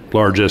on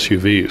large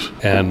SUVs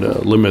and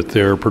limit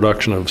their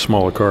production of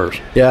smaller cars.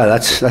 Yeah,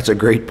 that's a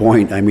great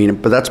point.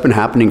 But that's been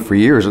happening for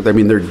years.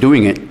 They're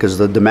doing it because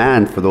the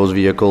demand for those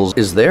vehicles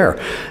is there,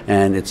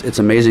 and it's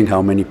amazing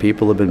how many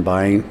people have been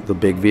buying the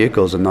big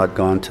vehicles and not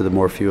gone to the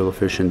more fuel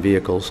efficient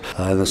vehicles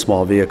and the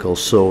small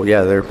vehicles. So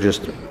yeah, they're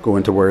just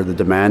going to where the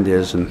demand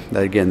is, and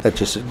that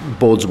just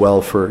bodes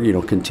well for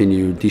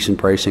continued decent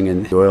pricing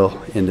in the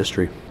oil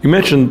industry. You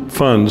mentioned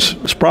funds.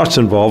 Sprott's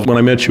involved. When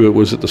I met you, it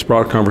was at the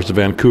Sprott Conference in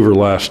Vancouver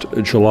last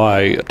July.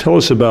 Tell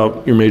us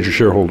about your major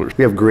shareholders.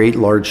 We have great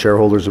large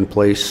shareholders in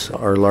place.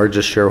 Our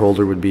largest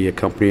shareholder would be a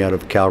company out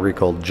of Calgary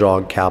called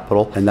Jog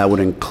Capital, and that would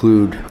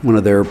include one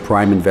of their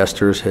prime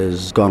investors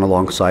has gone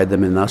alongside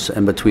them in us,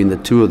 and between the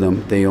two of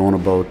them, they own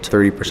about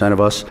 30% of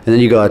us. And then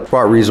you got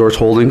Sprott Resource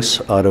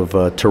Holdings out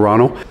of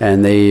Toronto,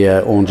 and they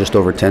own just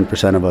over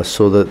 10% of us.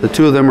 So the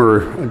two of them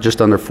are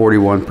just under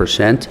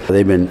 41%.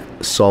 They've been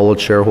solid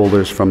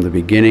shareholders from the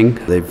beginning.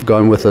 They've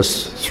gone with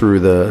us through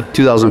the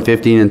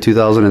 2015 and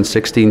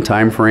 2016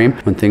 timeframe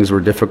when things were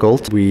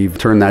difficult. We've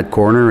turned that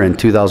corner, and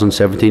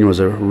 2017 was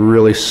a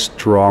really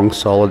strong,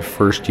 solid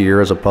first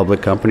year as a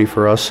public company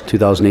for us.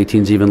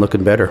 2018 is even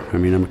looking better.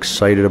 I'm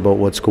excited about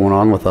what's going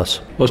on with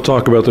us. Let's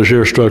talk about the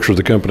share structure of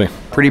the company.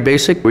 Pretty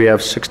basic. We have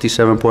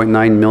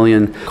 67.9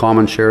 million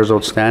common shares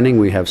outstanding.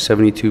 We have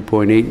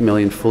 72.8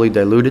 million fully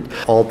diluted.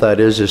 All that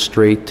is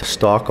straight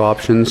stock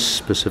options,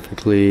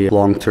 specifically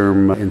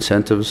long-term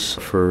incentives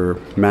for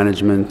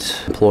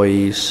management,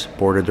 employees,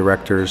 board of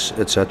directors,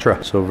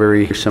 etc. So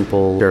very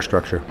simple share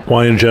structure.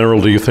 Why in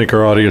general do you think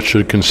our audience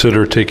should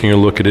consider taking a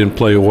look at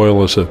InPlay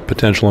Oil as a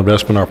potential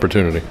investment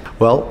opportunity?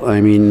 Well,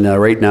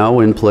 right now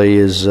InPlay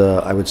is,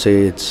 I would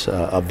say it's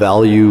a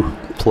value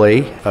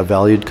play, a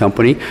valued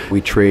company. We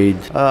trade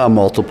a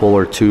multiple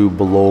or two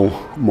below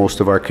most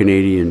of our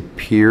Canadian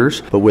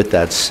peers. But with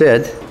that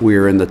said,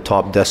 we're in the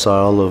top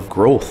decile of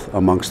growth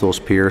amongst those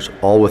peers,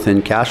 all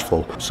within cash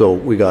flow. So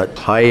we got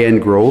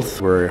high-end growth.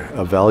 We're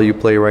a value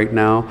play right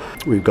now.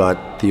 We've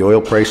got the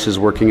oil prices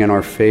working in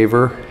our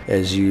favor.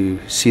 As you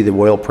see the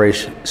oil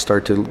price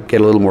start to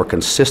get a little more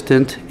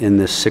consistent in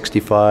this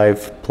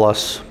 65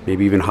 plus,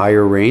 maybe even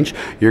higher range,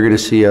 you're going to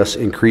see us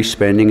increase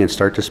spending and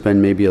start to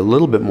spend maybe a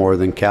little bit more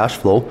than cash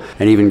flow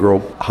and even grow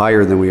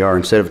higher than we are.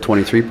 Instead of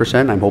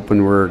 23%, I'm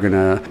hoping we're going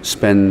to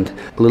spend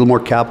a little more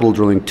capital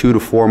drilling 2 to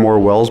 4 more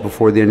wells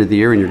before the end of the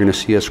year, and you're going to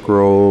see us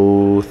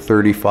grow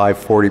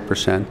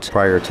 35-40%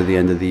 prior to the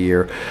end of the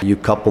year. You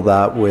couple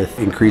that with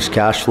increased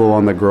cash flow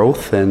on the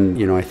growth,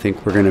 and I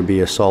think we're going to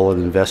be a solid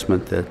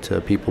investment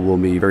that people will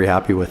be very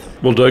happy with.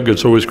 Well, Doug,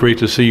 it's always great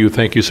to see you.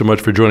 Thank you so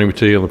much for joining me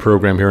today on the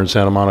program here in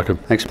Santa Monica.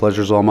 Thanks,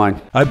 pleasure's all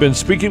mine. I've been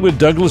speaking with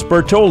Douglas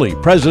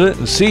Bartole, President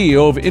and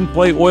CEO of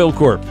InPlay Oil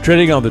Corp,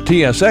 trading on the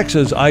TSX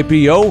as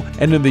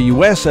IPO and in the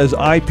U.S. as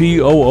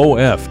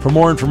IPOOF. For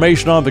more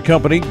information on the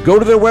company, go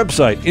to their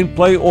website,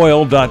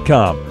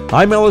 inplayoil.com.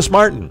 I'm Ellis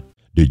Martin.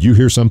 Did you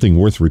hear something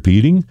worth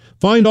repeating?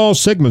 Find all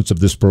segments of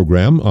this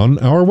program on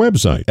our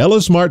website,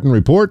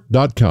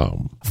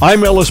 ellismartinreport.com.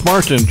 I'm Ellis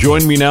Martin.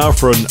 Join me now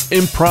for an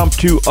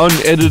impromptu,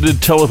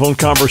 unedited telephone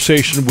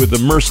conversation with the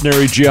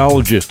Mercenary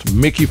Geologist,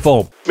 Mickey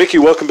Fulp. Mickey,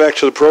 welcome back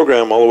to the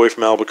program all the way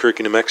from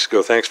Albuquerque, New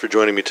Mexico. Thanks for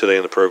joining me today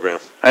in the program.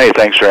 Hey,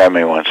 thanks for having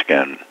me once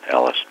again,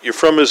 Ellis. You're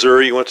from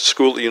Missouri. You went to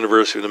school at the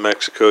University of New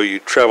Mexico. You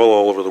travel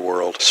all over the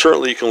world.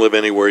 Certainly you can live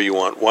anywhere you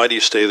want. Why do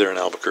you stay there in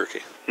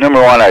Albuquerque?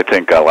 Number one, I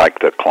think I like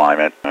the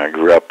climate. I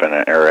grew up in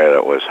an area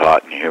that was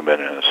hot and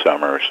humid in the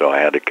summer, so I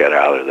had to get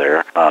out of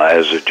there.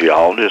 As a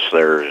geologist,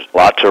 there's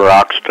lots of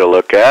rocks to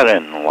look at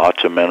and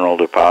lots of mineral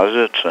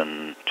deposits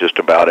and just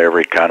about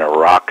every kind of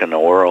rock in the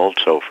world.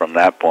 So from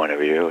that point of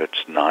view,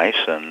 it's nice.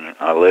 And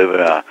I live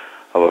of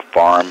a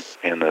farm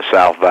in the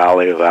South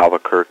Valley of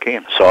Albuquerque.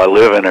 So I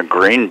live in a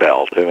green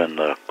belt, live in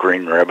the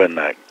green ribbon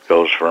that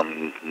goes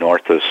from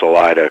north of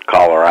Salida,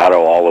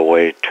 Colorado, all the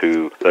way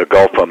to the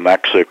Gulf of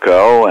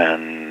Mexico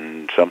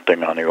and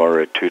something on the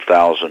order of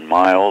 2,000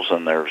 miles.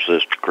 And there's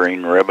this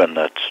green ribbon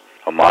that's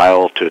a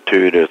mile to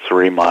 2 to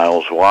 3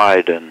 miles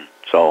wide. And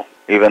so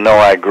even though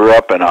I grew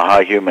up in a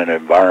high humid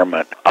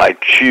environment, I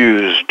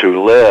choose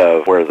to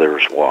live where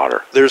there's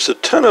water. There's a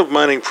ton of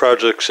mining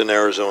projects in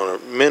Arizona,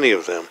 many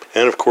of them,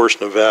 and of course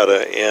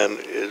Nevada, and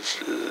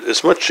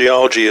as much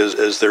geology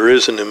as there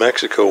is in New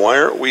Mexico, why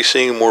aren't we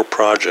seeing more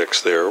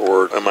projects there,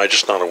 or am I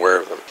just not aware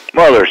of them?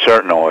 Well, there's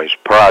certainly always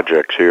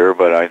projects here,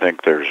 but I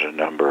think there's a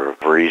number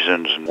of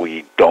reasons.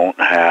 We don't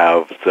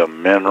have the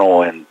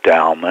mineral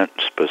endowment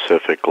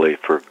specifically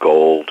for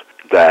gold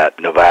that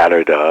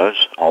Nevada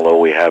does. Although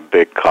we have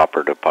big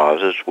copper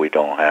deposits, we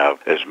don't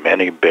have as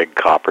many big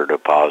copper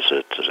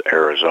deposits as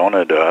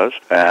Arizona does.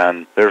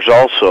 And there's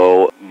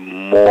also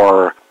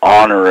more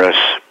onerous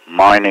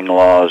mining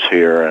laws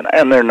here,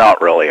 and they're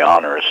not really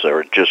onerous.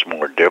 They're just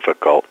more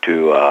difficult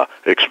to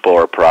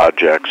explore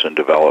projects and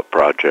develop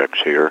projects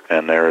here.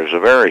 And there is a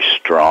very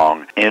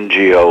strong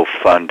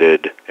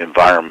NGO-funded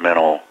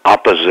environmental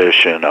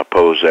opposition,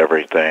 oppose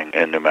everything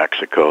in New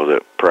Mexico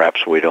that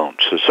perhaps we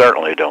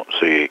certainly don't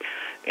see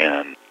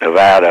in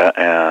Nevada,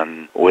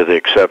 and with the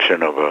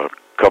exception of a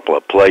couple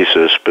of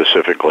places,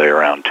 specifically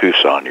around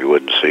Tucson, you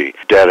wouldn't see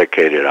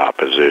dedicated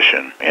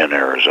opposition in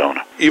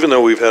Arizona. Even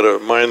though we've had a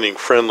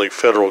mining-friendly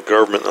federal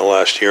government in the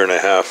last year and a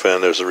half,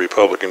 and there's a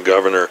Republican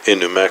governor in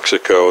New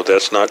Mexico,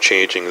 that's not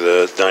changing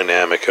the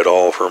dynamic at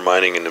all for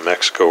mining in New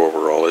Mexico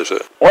overall, is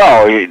it?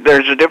 Well,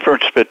 there's a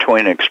difference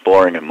between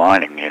exploring and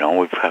mining. You know,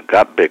 we've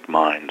got big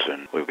mines,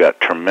 and we've got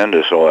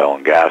tremendous oil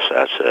and gas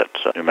assets.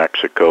 New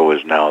Mexico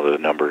is now the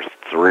number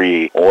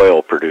 3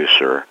 oil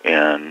producer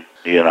in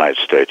the United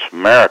States of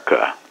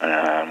America,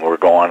 and we're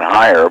going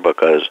higher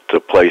because the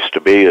place to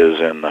be is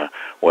in the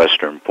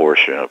western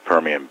portion of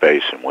Permian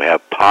Basin. We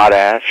have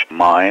potash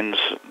mines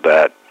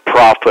that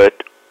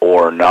profit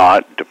or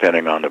not,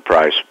 depending on the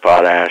price of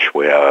potash.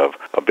 We have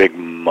a big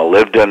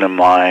molybdenum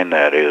mine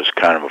that is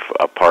kind of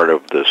a part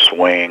of the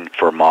swing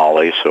for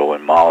moly. So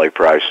when moly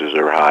prices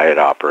are high, it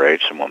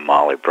operates, and when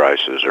moly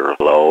prices are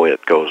low,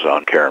 it goes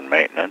on care and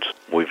maintenance.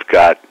 We've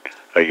got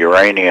a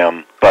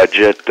uranium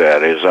budget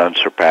that is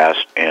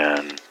unsurpassed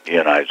in the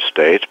United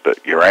States, but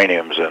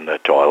uranium's in the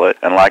toilet.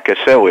 And like I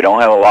said, we don't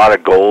have a lot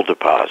of gold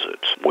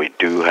deposits. We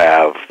do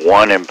have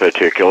one in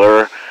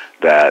particular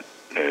that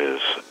is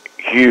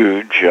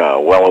huge,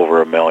 well over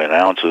 1 million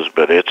ounces,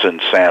 but it's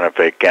in Santa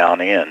Fe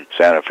County, and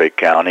Santa Fe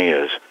County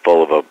is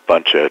full of a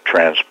bunch of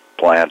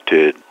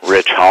transplanted,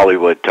 rich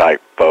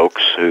Hollywood-type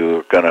folks who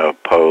are going to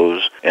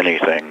oppose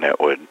anything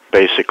that would,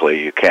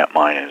 basically, you can't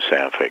mine in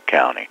Santa Fe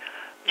County.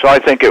 So I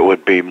think it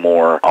would be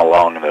more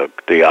along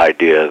the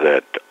idea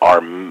that our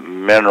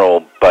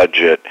mineral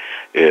budget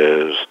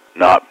is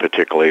not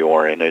particularly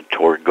oriented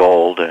toward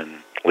gold, and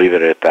leave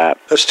it at that.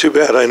 That's too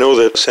bad. I know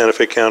that Santa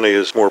Fe County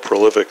is more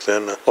prolific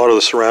than a lot of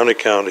the surrounding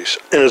counties.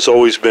 And it's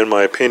always been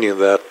my opinion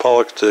that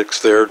politics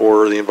there,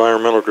 or the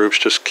environmental groups,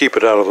 just keep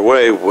it out of the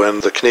way when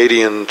the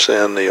Canadians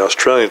and the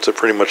Australians that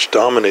pretty much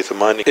dominate the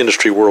mining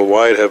industry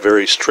worldwide have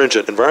very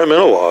stringent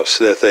environmental laws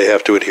that they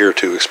have to adhere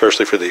to,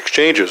 especially for the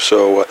exchanges.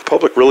 So the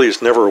public really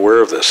is never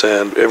aware of this,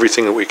 and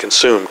everything that we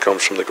consume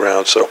comes from the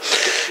ground. So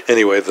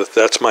anyway,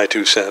 that's my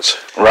 2 cents.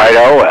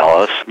 Righto,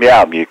 Ellis.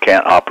 Yeah, you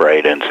can't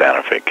operate in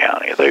Santa Fe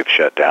County. They've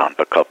shut down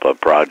a couple of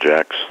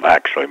projects,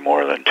 actually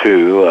more than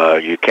 2.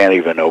 You can't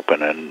even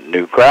open a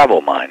new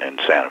gravel mine in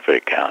Santa Fe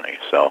County.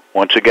 So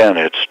once again,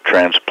 it's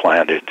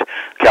transplanted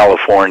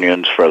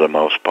Californians for the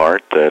most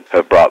part that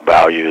have brought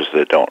values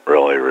that don't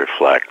really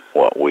reflect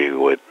what we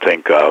would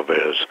think of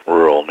as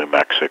rural New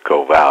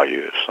Mexico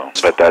values. So,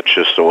 but that's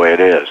just the way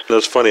it is.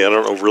 That's funny. I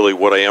don't know really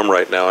what I am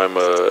right now. I'm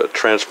a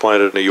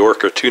transplanted New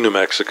Yorker to New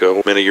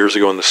Mexico many years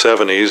ago in the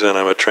 70s, and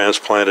I'm a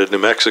transplanted New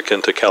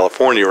Mexican to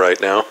California right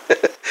now.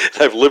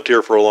 I've lived here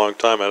here for a long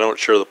time. I don't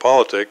share the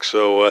politics,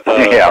 so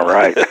yeah,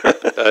 right.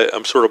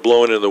 I'm sort of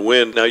blowing in the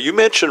wind. Now, you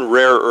mentioned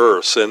rare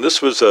earths, and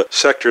this was a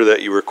sector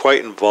that you were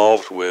quite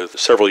involved with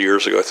several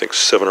years ago, I think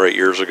 7 or 8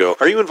 years ago.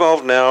 Are you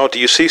involved now? Do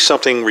you see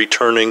something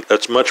returning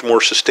that's much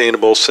more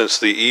sustainable since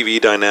the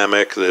EV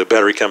dynamic, the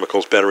battery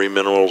chemicals, battery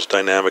minerals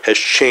dynamic has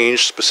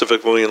changed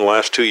specifically in the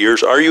last 2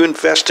 years? Are you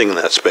investing in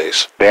that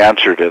space? The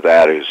answer to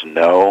that is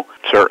no.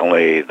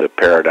 Certainly the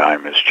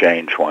paradigm has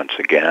changed once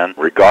again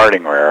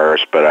regarding rare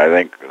earths, but I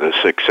think the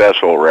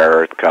successful rare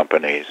earth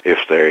companies, if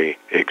they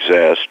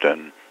exist,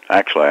 and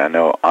actually I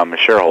know I'm a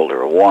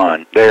shareholder of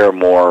one, they are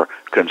more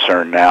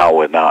concerned now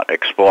with not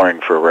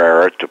exploring for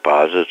rare earth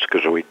deposits,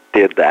 because we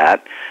did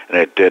that and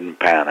it didn't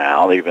pan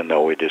out, even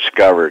though we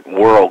discovered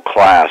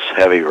world-class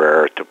heavy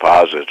rare earth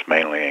deposits,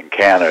 mainly in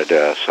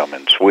Canada, some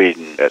in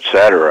Sweden,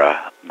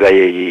 etc.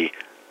 They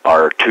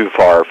are too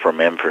far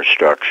from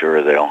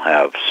infrastructure. They don't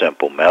have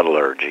simple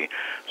metallurgy.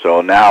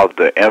 So now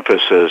the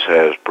emphasis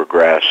has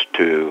progressed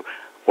to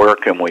where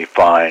can we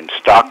find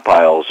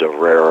stockpiles of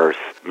rare earth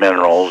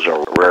minerals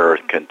or rare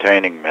earth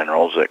containing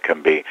minerals that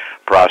can be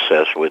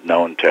processed with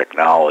known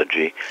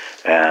technology,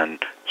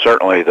 and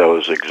certainly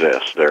those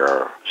exist. There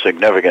are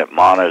significant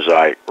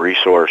monazite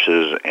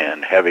resources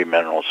in heavy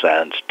mineral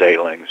sands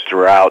tailings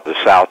throughout the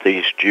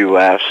southeast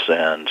U.S.,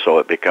 and so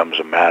it becomes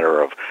a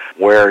matter of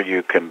where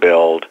you can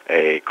build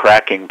a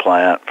cracking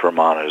plant for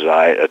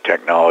monazite, a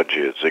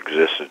technology that's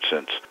existed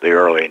since the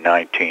early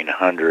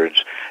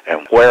 1900s,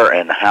 and where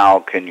and how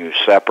can you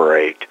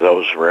separate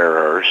those rare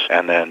earths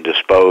and then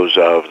dispose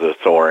of the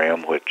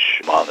thorium,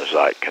 which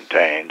monazite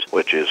contains,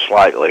 which is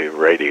slightly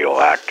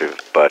radioactive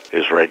but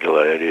is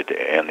regulated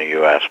in the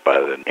U.S. by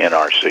the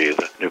NRC,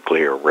 the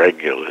Nuclear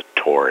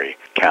Regulatory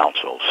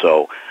Council.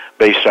 So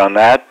based on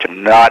that,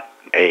 not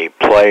a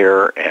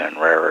player in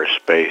rare earth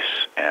space,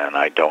 and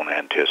I don't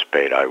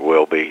anticipate I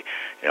will be.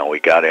 You know, we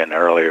got in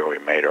earlier, we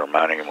made our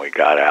money, and we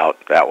got out.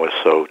 That was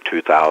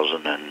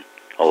 2011,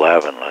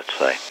 let's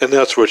say. And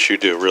that's what you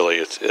do, really.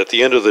 It's, at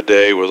the end of the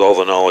day, with all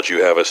the knowledge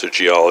you have as a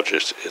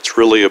geologist, it's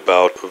really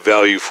about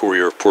value for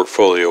your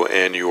portfolio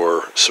and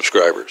your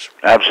subscribers.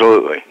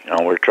 Absolutely. You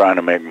know, we're trying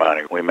to make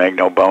money. We make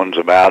no bones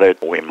about it.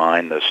 We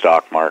mine the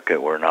stock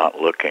market. We're not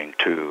looking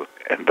to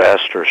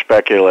invest or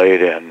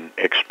speculate in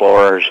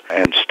explorers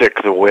and stick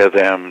with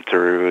them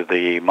through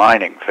the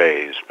mining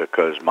phase,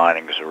 because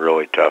mining is a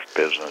really tough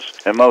business.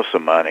 And most of the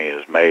money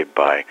is made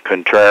by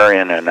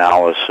contrarian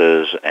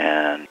analysis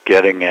and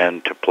getting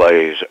into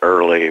plays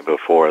early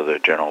before the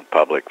general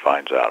public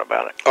finds out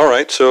about it. All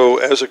right, so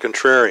as a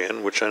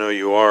contrarian, which I know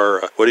you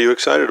are, what are you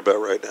excited about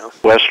right now?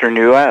 Western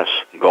U.S.,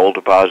 gold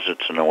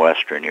deposits in the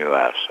Western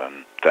U.S.,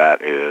 and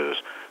that is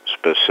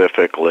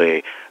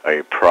specifically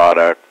a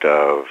product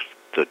of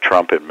the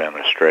Trump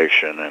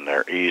administration and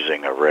their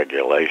easing of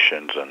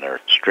regulations and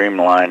their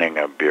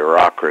streamlining of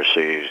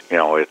bureaucracies. You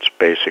know, it's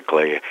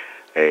basically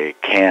a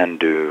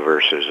can-do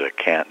versus a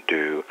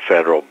can't-do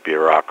federal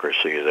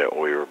bureaucracy that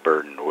we were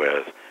burdened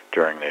with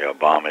during the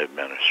Obama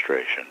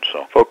administration.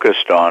 So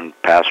focused on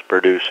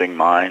past-producing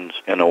mines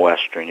in the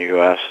western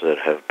U.S. that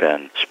have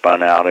been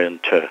spun out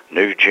into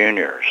new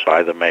juniors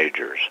by the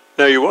majors.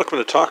 Now, you're welcome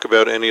to talk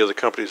about any of the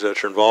companies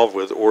that you're involved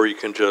with, or you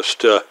can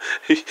just,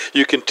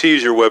 you can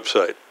tease your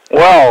website.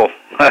 Well,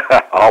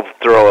 I'll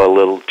throw a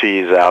little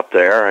tease out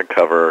there. I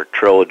cover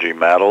Trilogy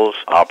Metals,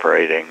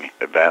 operating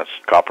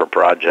advanced copper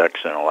projects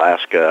in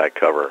Alaska. I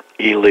cover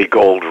Ely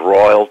Gold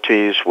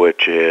Royalties,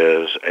 which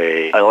is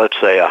let's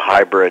say a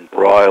hybrid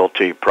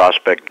royalty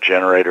prospect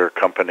generator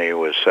company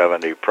with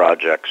 70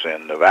 projects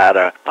in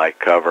Nevada. I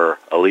cover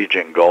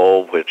Allegiant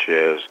Gold, which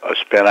is a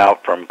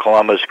spin-out from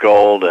Columbus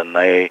Gold, and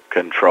they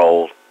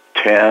control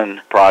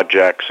 10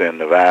 projects in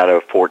Nevada,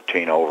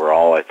 14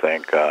 overall, I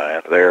think.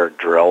 And they're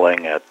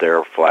drilling at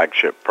their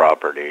flagship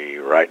property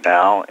right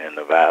now in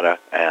Nevada.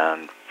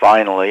 And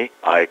finally,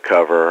 I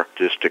cover,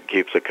 just to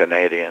keep the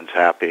Canadians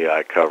happy,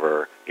 I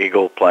cover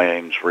Eagle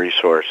Plains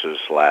Resources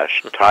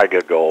 /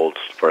 Taiga Gold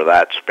for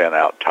that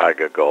spin-out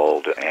Taiga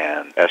Gold,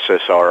 and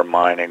SSR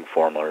Mining,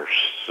 former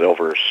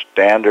Silver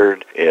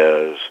Standard,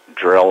 is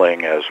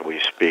drilling as we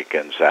speak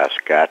in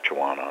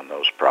Saskatchewan on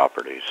those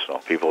properties. So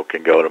people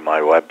can go to my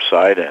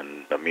website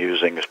and the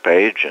musings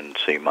page and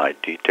see my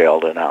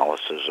detailed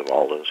analysis of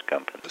all those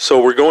companies.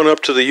 So we're going up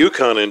to the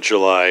Yukon in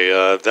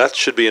July. That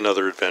should be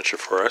another adventure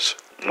for us.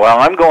 Well,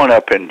 I'm going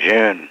up in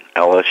June,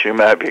 Ellis. You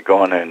might be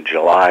going in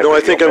July. No,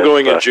 I think I'm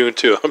going in June,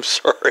 too. I'm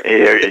sorry.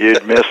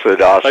 You'd miss the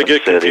Dawson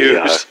City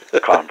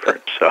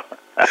conference. So.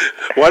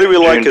 Why do we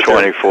like June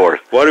 24th.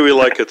 Why do we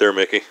like it there,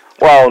 Mickey?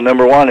 Well,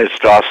 number one, it's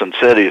Dawson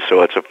City,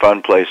 so it's a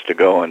fun place to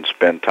go and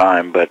spend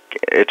time. But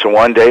it's a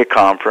one-day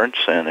conference,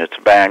 and it's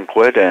a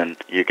banquet, and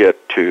you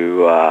get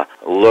to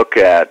look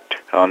at,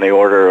 on the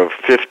order of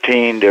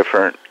 15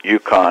 different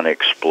Yukon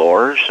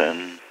explorers,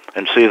 and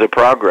see the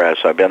progress.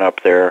 I've been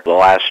up there the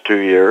last 2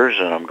 years,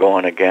 and I'm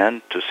going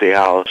again to see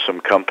how some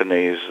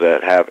companies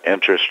that have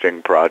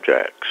interesting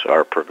projects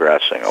are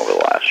progressing over the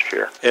last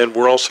year. And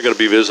we're also going to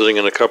be visiting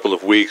in a couple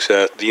of weeks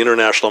at the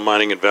International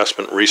Mining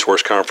Investment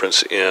Resource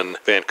Conference in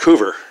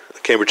Vancouver,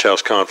 Cambridge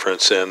House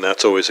Conference, and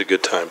that's always a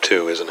good time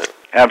too, isn't it?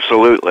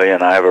 Absolutely,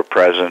 and I have a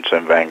presence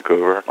in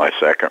Vancouver. My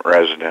second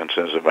residence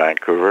is in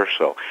Vancouver,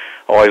 so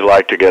I always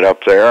like to get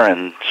up there,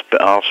 and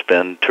I'll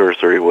spend 2 or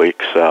 3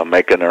 weeks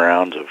making the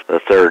rounds of the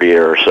 30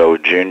 or so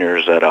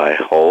juniors that I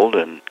hold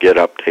and get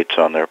updates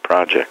on their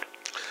project.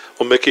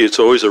 Well, Mickey, it's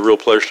always a real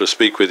pleasure to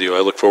speak with you. I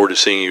look forward to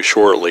seeing you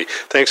shortly.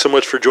 Thanks so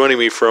much for joining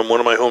me from one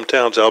of my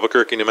hometowns,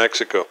 Albuquerque, New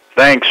Mexico.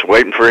 Thanks.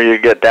 Waiting for you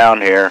to get down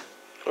here.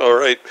 All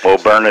right. We'll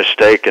burn a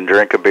steak and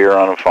drink a beer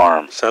on a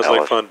farm. Sounds Ellis.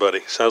 like fun,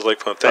 buddy. Sounds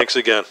like fun. Thanks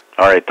again.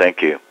 All right.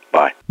 Thank you.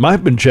 Bye.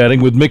 I've been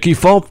chatting with Mickey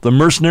Fulp, the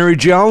Mercenary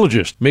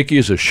Geologist. Mickey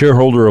is a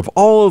shareholder of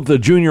all of the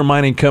junior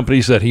mining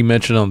companies that he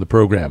mentioned on the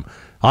program.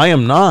 I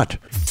am not.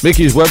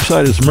 Mickey's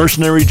website is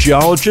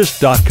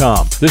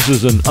mercenarygeologist.com. This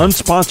is an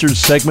unsponsored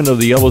segment of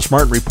the Ellis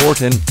Martin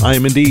Report, and I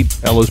am indeed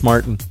Ellis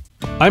Martin.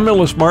 I'm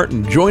Ellis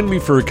Martin. Join me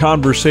for a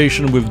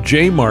conversation with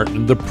Jay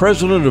Martin, the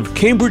president of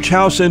Cambridge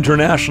House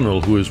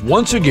International, who is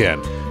once again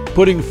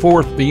putting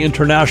forth the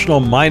International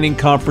Mining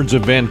Conference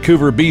of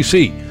Vancouver,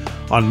 BC,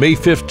 on May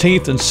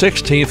 15th and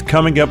 16th,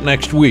 coming up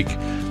next week.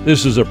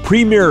 This is a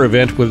premier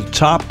event with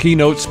top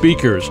keynote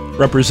speakers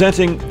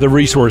representing the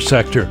resource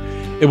sector.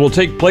 It will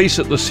take place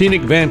at the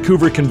scenic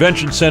Vancouver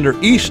Convention Center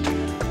East,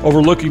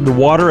 overlooking the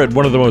water at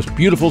one of the most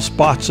beautiful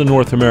spots in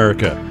North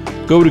America.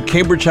 Go to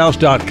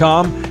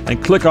cambridgehouse.com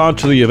and click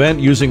onto the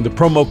event using the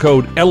promo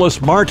code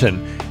Ellis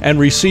Martin and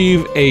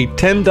receive a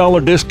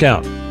 $10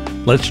 discount.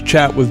 Let's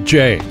chat with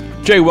Jay.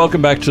 Jay,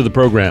 welcome back to the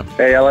program.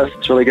 Hey, Ellis.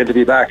 It's really good to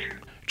be back.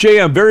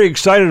 Jay, I'm very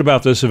excited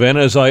about this event,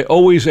 as I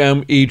always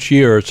am each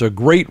year. It's a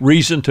great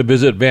reason to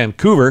visit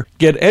Vancouver,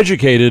 get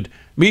educated,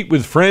 meet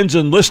with friends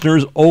and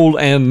listeners, old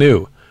and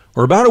new.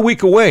 We're about a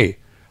week away.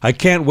 I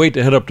can't wait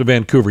to head up to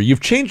Vancouver.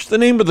 You've changed the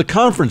name of the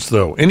conference,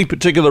 though. Any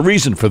particular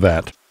reason for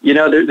that? You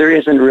know, there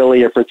isn't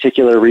really a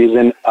particular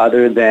reason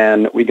other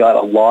than we got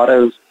a lot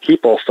of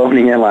people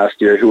phoning in last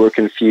year who were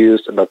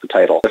confused about the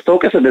title. The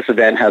focus of this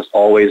event has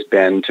always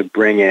been to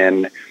bring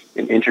in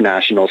an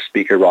international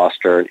speaker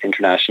roster, an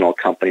international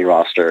company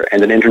roster,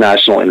 and an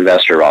international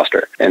investor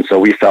roster. And so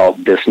we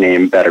felt this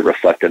name better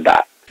reflected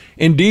that.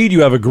 Indeed,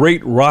 you have a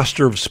great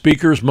roster of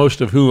speakers,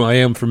 most of whom I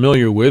am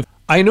familiar with.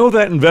 I know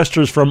that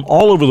investors from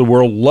all over the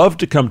world love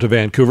to come to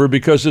Vancouver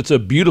because it's a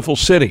beautiful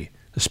city,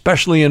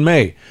 especially in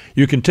May.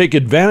 You can take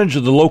advantage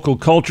of the local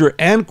culture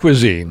and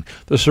cuisine,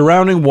 the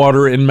surrounding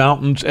water and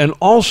mountains, and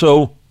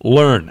also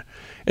learn.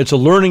 It's a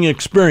learning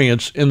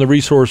experience in the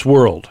resource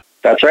world.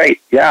 That's right.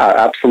 Yeah,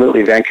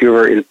 absolutely.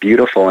 Vancouver is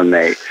beautiful in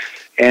May.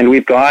 And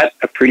we've got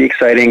a pretty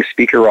exciting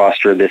speaker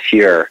roster this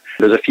year.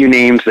 There's a few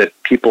names that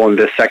people in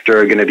this sector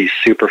are going to be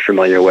super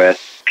familiar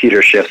with.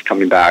 Peter Schiff's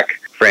coming back.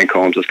 Frank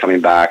Holmes is coming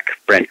back.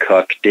 Brent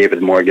Cook,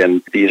 David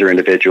Morgan. These are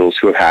individuals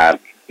who have had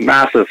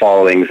massive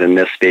followings in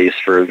this space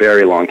for a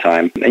very long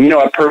time. And, you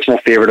know, a personal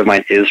favorite of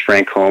mine is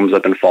Frank Holmes.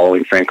 I've been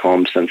following Frank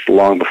Holmes since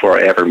long before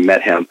I ever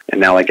met him.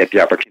 And now I get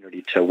the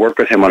opportunity to work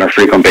with him on a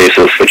frequent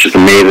basis, which is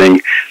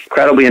amazing.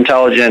 Incredibly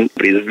intelligent,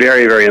 but he's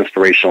very, very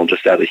inspirational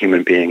just as a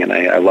human being, and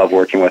I love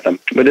working with him.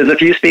 But there's a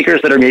few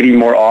speakers that are maybe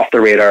more off the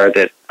radar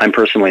that I'm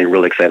personally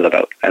really excited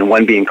about, and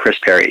one being Chris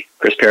Perry.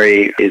 Chris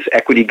Perry is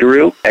Equity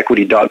Guru.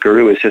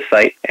 Equity.guru is his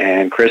site,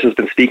 and Chris has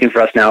been speaking for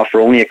us now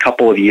for only a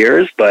couple of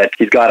years, but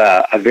he's got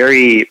a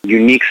very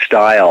unique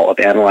style of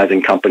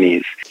analyzing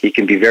companies. He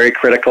can be very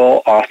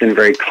critical, often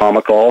very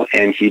comical,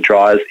 and he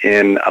draws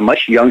in a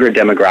much younger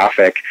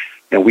demographic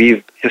than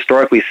we've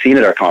historically seen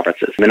at our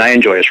conferences. And I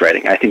enjoy his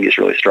writing. I think he's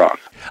really strong.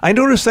 I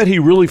noticed that he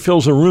really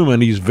fills a room,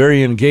 and he's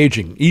very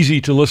engaging, easy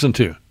to listen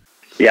to.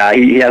 Yeah,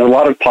 he has a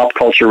lot of pop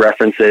culture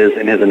references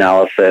in his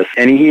analysis.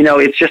 And, you know,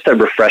 it's just a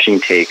refreshing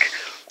take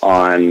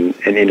on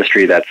an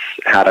industry that's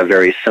had a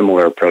very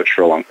similar approach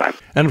for a long time.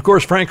 And, of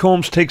course, Frank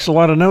Holmes takes a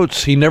lot of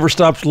notes. He never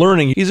stops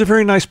learning. He's a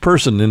very nice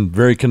person and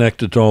very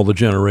connected to all the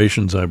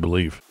generations, I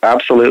believe.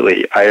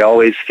 Absolutely. I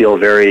always feel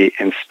very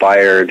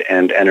inspired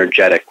and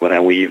energetic when I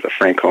leave a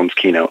Frank Holmes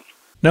keynote.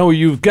 Now,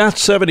 you've got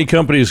 70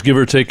 companies, give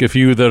or take a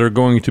few, that are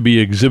going to be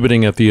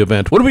exhibiting at the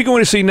event. What are we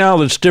going to see now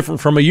that's different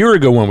from a year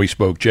ago when we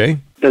spoke, Jay?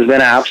 There's been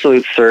an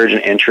absolute surge in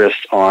interest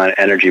on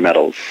energy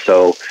metals.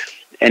 So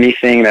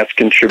anything that's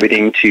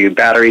contributing to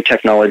battery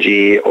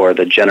technology or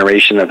the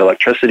generation of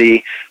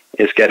electricity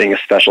is getting a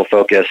special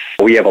focus.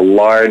 We have a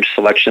large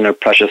selection of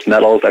precious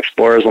metals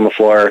explorers on the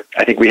floor.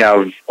 I think we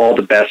have all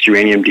the best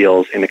uranium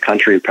deals in the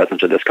country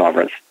present at this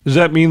conference. Does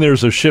that mean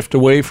there's a shift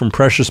away from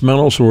precious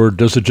metals, or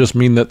does it just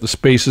mean that the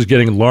space is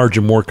getting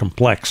larger, more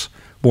complex,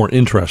 more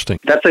interesting?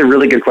 That's a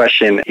really good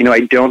question. You know,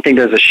 I don't think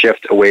there's a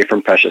shift away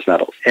from precious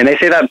metals. And I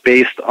say that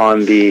based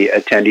on the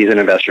attendees and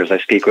investors I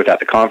speak with at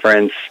the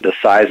conference, the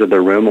size of the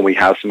room when we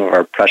have some of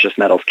our precious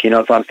metals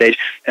keynotes on stage,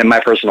 and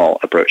my personal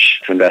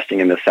approach to investing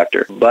in this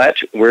sector. But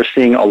we're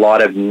seeing a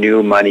lot of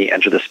new money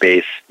enter the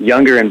space,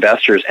 younger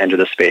investors enter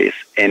the space.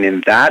 And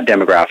in that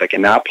demographic,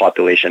 in that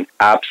population,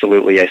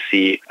 absolutely I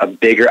see a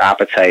bigger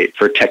appetite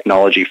for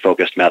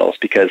technology-focused metals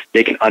because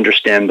they can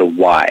understand the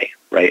why.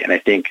 right? And I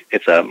think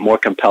it's a more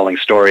compelling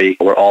story.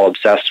 We're all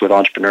obsessed with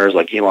entrepreneurs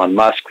like Elon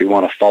Musk. We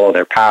want to follow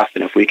their path.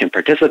 And if we can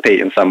participate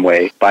in some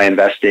way by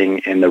investing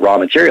in the raw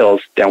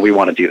materials, then we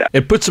want to do that.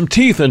 It puts some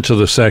teeth into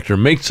the sector,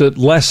 makes it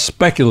less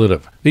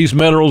speculative. These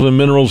metals and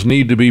minerals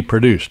need to be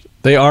produced.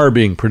 They are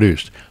being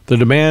produced. The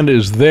demand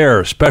is there,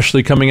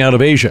 especially coming out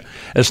of Asia.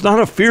 It's not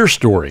a fear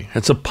story.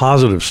 It's a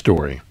positive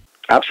story.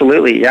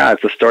 Absolutely, yeah.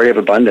 It's a story of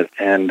abundance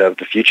and of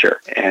the future,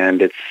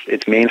 and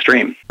it's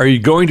mainstream. Are you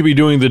going to be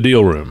doing the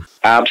deal room?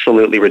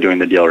 Absolutely, we're doing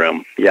the deal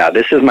room. Yeah,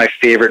 this is my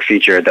favorite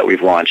feature that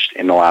we've launched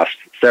in the last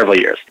several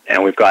years,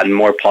 and we've gotten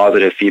more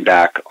positive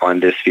feedback on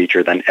this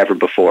feature than ever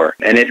before,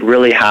 and it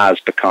really has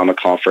become a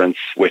conference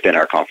within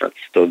our conference.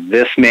 So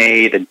this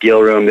May, the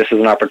deal room, this is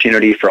an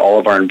opportunity for all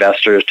of our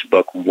investors to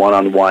book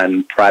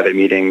one-on-one private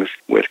meetings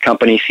with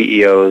company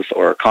CEOs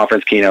or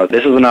conference keynotes.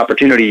 This is an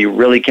opportunity you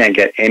really can't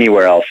get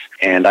anywhere else,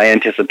 and I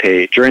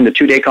anticipate during the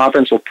 2-day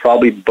conference we'll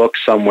probably book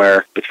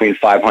somewhere between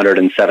 500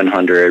 and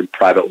 700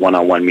 private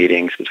one-on-one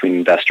meetings between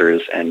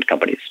investors and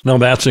companies. Now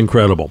that's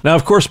incredible. Now,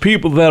 of course,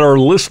 people that are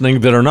listening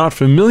that are not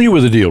familiar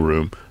with the deal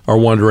room are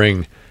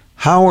wondering,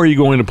 how are you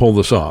going to pull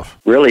this off?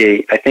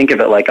 Really, I think of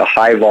it like a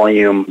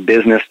high-volume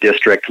business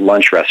district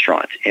lunch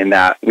restaurant in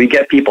that we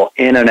get people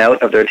in and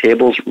out of their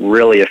tables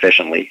really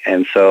efficiently.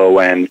 And so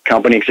when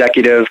company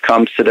executive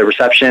comes to the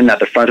reception at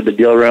the front of the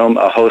deal room,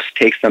 a host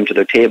takes them to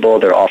their table.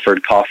 They're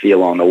offered coffee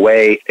along the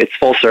way. It's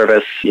full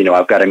service. You know,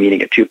 I've got a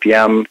meeting at 2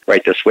 p.m.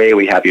 right this way.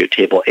 We have you at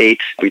table 8.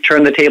 We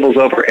turn the tables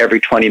over every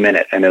 20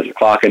 minutes, and there's a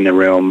clock in the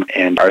room.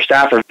 And our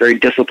staff are very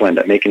disciplined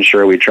at making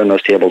sure we turn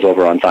those tables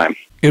over on time.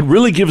 It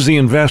really gives the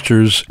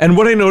investors, and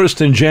what I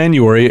noticed in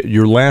January at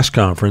your last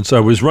conference,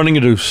 I was running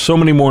into so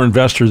many more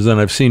investors than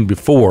I've seen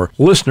before,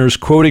 listeners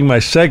quoting my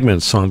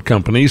segments on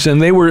companies, and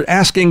they were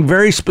asking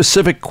very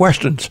specific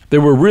questions. They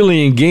were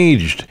really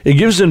engaged. It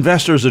gives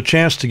investors a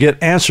chance to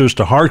get answers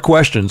to hard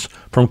questions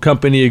from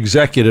company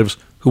executives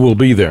who will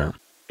be there.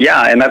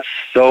 Yeah, and that's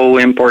so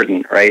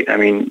important, right? I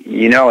mean,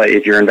 you know,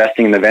 if you're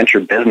investing in the venture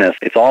business,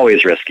 it's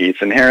always risky.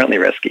 It's inherently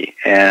risky.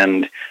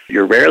 And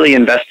you're rarely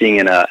investing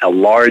in a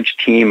large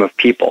team of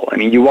people. I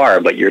mean, you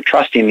are, but you're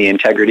trusting the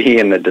integrity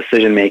and the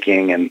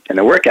decision-making and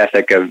the work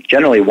ethic of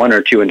generally 1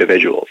 or 2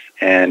 individuals.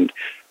 And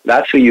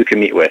that's who you can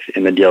meet with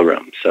in the deal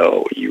room.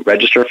 So you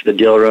register for the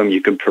deal room,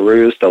 you can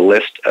peruse the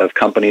list of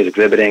companies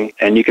exhibiting,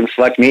 and you can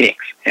select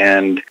meetings.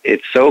 And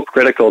it's so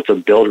critical to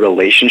build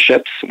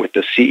relationships with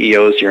the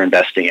CEOs you're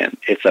investing in.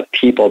 It's a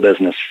people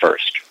business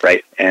first,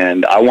 right?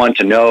 And I want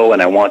to know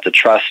and I want to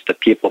trust the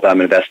people that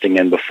I'm investing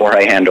in before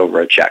I hand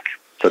over a check.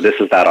 So this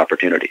is that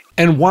opportunity.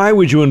 And why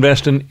would you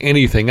invest in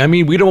anything? I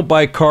mean, we don't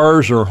buy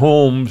cars or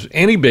homes,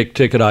 any big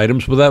ticket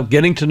items, without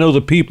getting to know the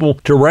people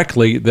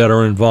directly that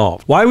are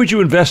involved. Why would you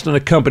invest in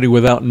a company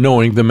without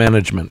knowing the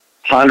management?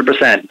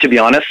 100%. To be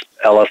honest,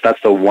 Ellis,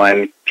 that's the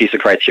one piece of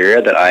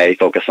criteria that I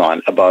focus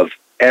on above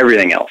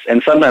everything else.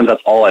 And sometimes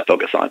that's all I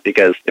focus on,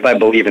 because if I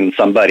believe in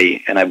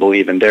somebody and I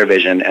believe in their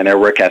vision and their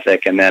work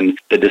ethic and then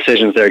the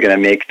decisions they're going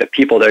to make, the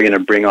people they're going to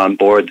bring on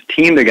board, the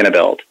team they're going to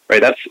build,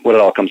 right? That's what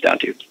it all comes down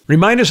to.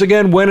 Remind us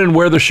again when and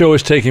where the show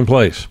is taking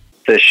place.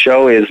 The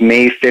show is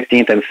May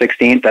 15th and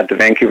 16th at the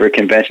Vancouver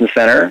Convention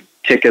Center.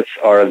 Tickets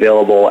are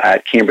available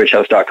at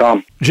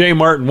cambridgehouse.com. Jay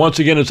Martin, once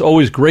again, it's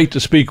always great to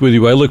speak with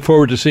you. I look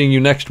forward to seeing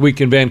you next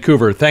week in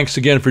Vancouver. Thanks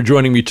again for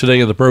joining me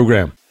today on the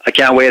program. I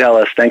can't wait,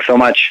 Ellis. Thanks so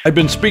much. I've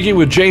been speaking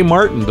with Jay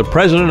Martin, the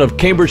president of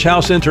Cambridge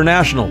House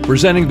International,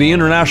 presenting the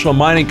International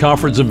Mining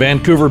Conference in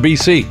Vancouver,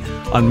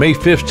 BC, on May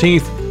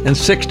 15th and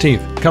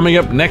 16th. Coming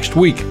up next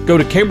week, go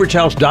to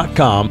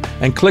cambridgehouse.com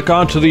and click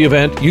onto the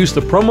event. Use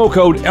the promo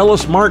code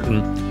Ellis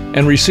Martin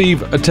and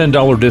receive a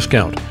 $10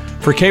 discount.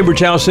 For Cambridge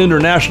House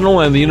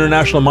International and the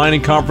International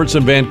Mining Conference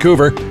in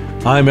Vancouver,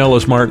 I'm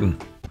Ellis Martin.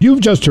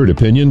 You've just heard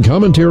opinion,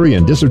 commentary,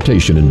 and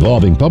dissertation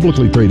involving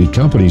publicly traded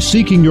companies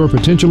seeking your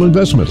potential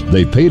investment.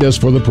 They paid us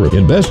for the proof.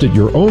 Invest at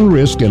your own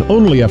risk and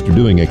only after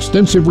doing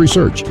extensive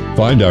research.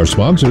 Find our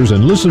sponsors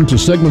and listen to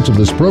segments of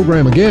this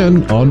program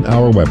again on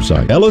our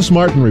website,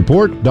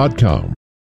 ellismartinreport.com.